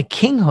achieve not only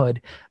kinghood,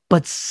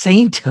 but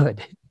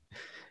sainthood.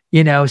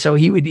 So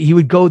he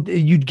would go,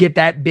 you'd get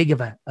that big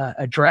of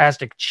a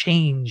drastic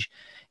change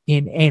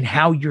in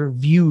how you're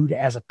viewed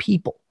as a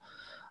people.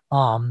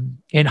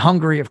 And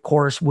Hungary, of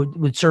course,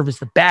 would serve as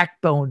the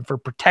backbone for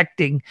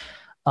protecting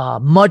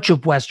much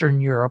of Western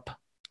Europe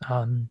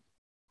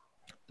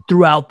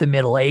throughout the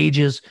Middle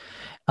Ages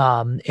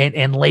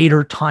and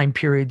later time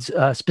periods,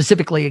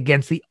 specifically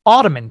against the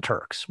Ottoman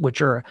Turks,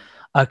 which are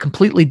a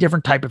completely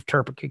different type of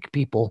Turkic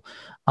people.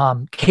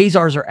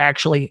 Khazars are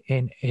actually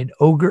in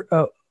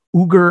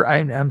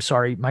Uyghur. I'm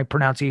sorry, my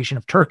pronunciation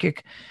of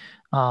Turkic,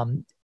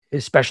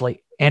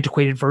 especially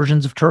antiquated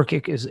versions of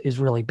Turkic is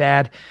really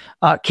bad.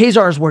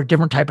 Khazars were a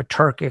different type of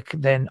Turkic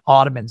than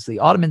Ottomans. The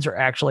Ottomans are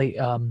actually,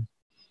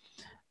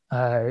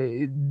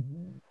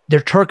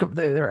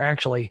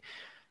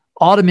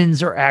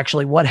 Ottomans are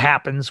actually what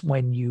happens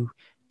when you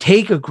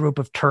take a group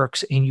of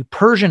Turks and you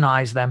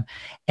Persianize them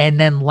and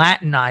then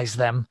Latinize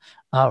them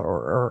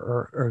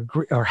or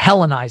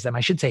Hellenize them. I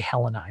should say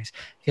Hellenize,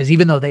 because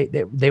even though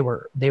they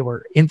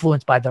were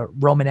influenced by the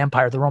Roman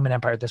Empire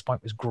at this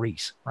point was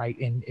Greece, right?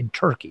 In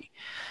Turkey.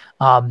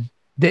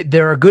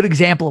 they're a good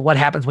example of what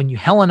happens when you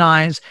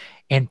Hellenize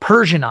and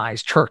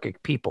Persianize Turkic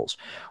peoples,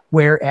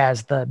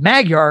 whereas the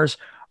Magyars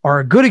are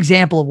a good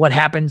example of what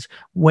happens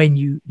when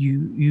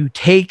you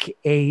take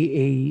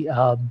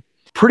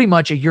pretty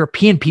much a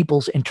European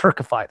peoples and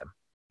Turkify them.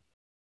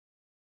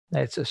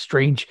 That's a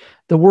strange.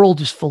 The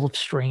world is full of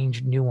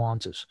strange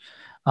nuances.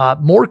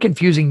 More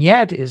confusing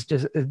yet is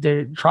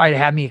to try to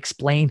have me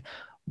explain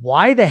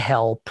why the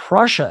hell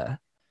Prussia,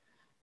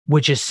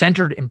 which is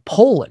centered in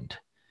Poland,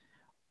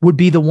 would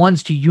be the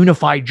ones to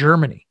unify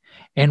Germany,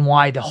 and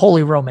why the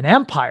Holy Roman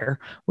Empire,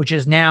 which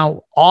is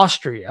now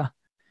Austria,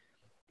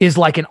 is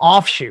like an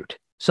offshoot,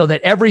 so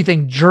that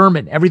everything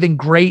German, everything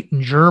great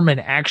in German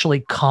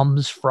actually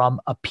comes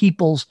from a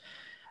peoples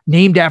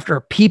named after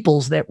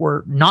peoples that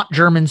were not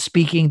German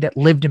speaking, that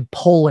lived in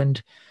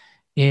Poland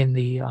in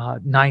the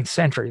 9th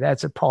century.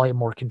 That's probably a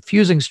more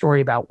confusing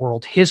story about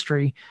world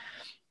history,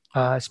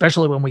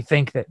 especially when we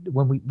think that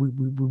when we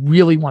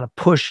really want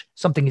to push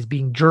something as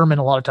being German,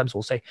 a lot of times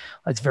we'll say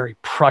that's very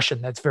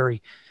Prussian, that's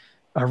very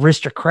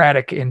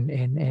aristocratic,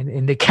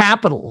 in the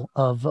capital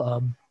of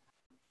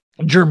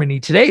Germany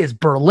today is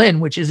Berlin,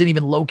 which isn't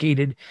even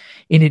located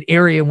in an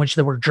area in which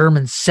there were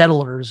German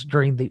settlers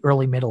during the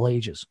early Middle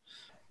Ages.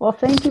 Well,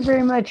 thank you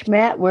very much,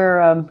 Matt.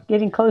 We're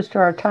getting close to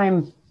our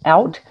time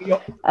out.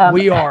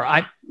 We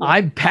are.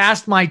 I'm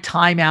past my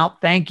time out.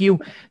 Thank you.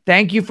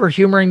 Thank you for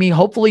humoring me.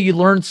 Hopefully you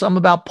learned some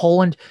about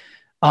Poland.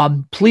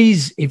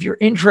 Please, if you're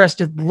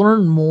interested,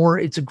 learn more.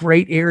 It's a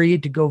great area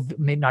to go,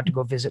 maybe not to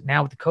go visit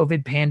now with the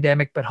COVID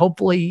pandemic, but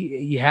hopefully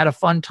you had a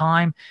fun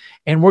time.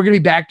 And we're going to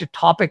be back to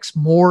topics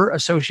more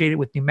associated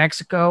with New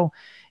Mexico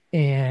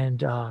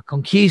and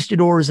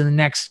conquistadors in the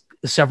next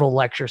several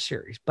lecture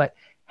series. But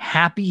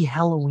happy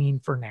Halloween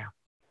for now.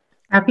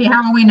 Happy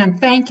Halloween, and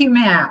thank you,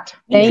 Matt.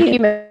 Thank you,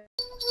 Matt.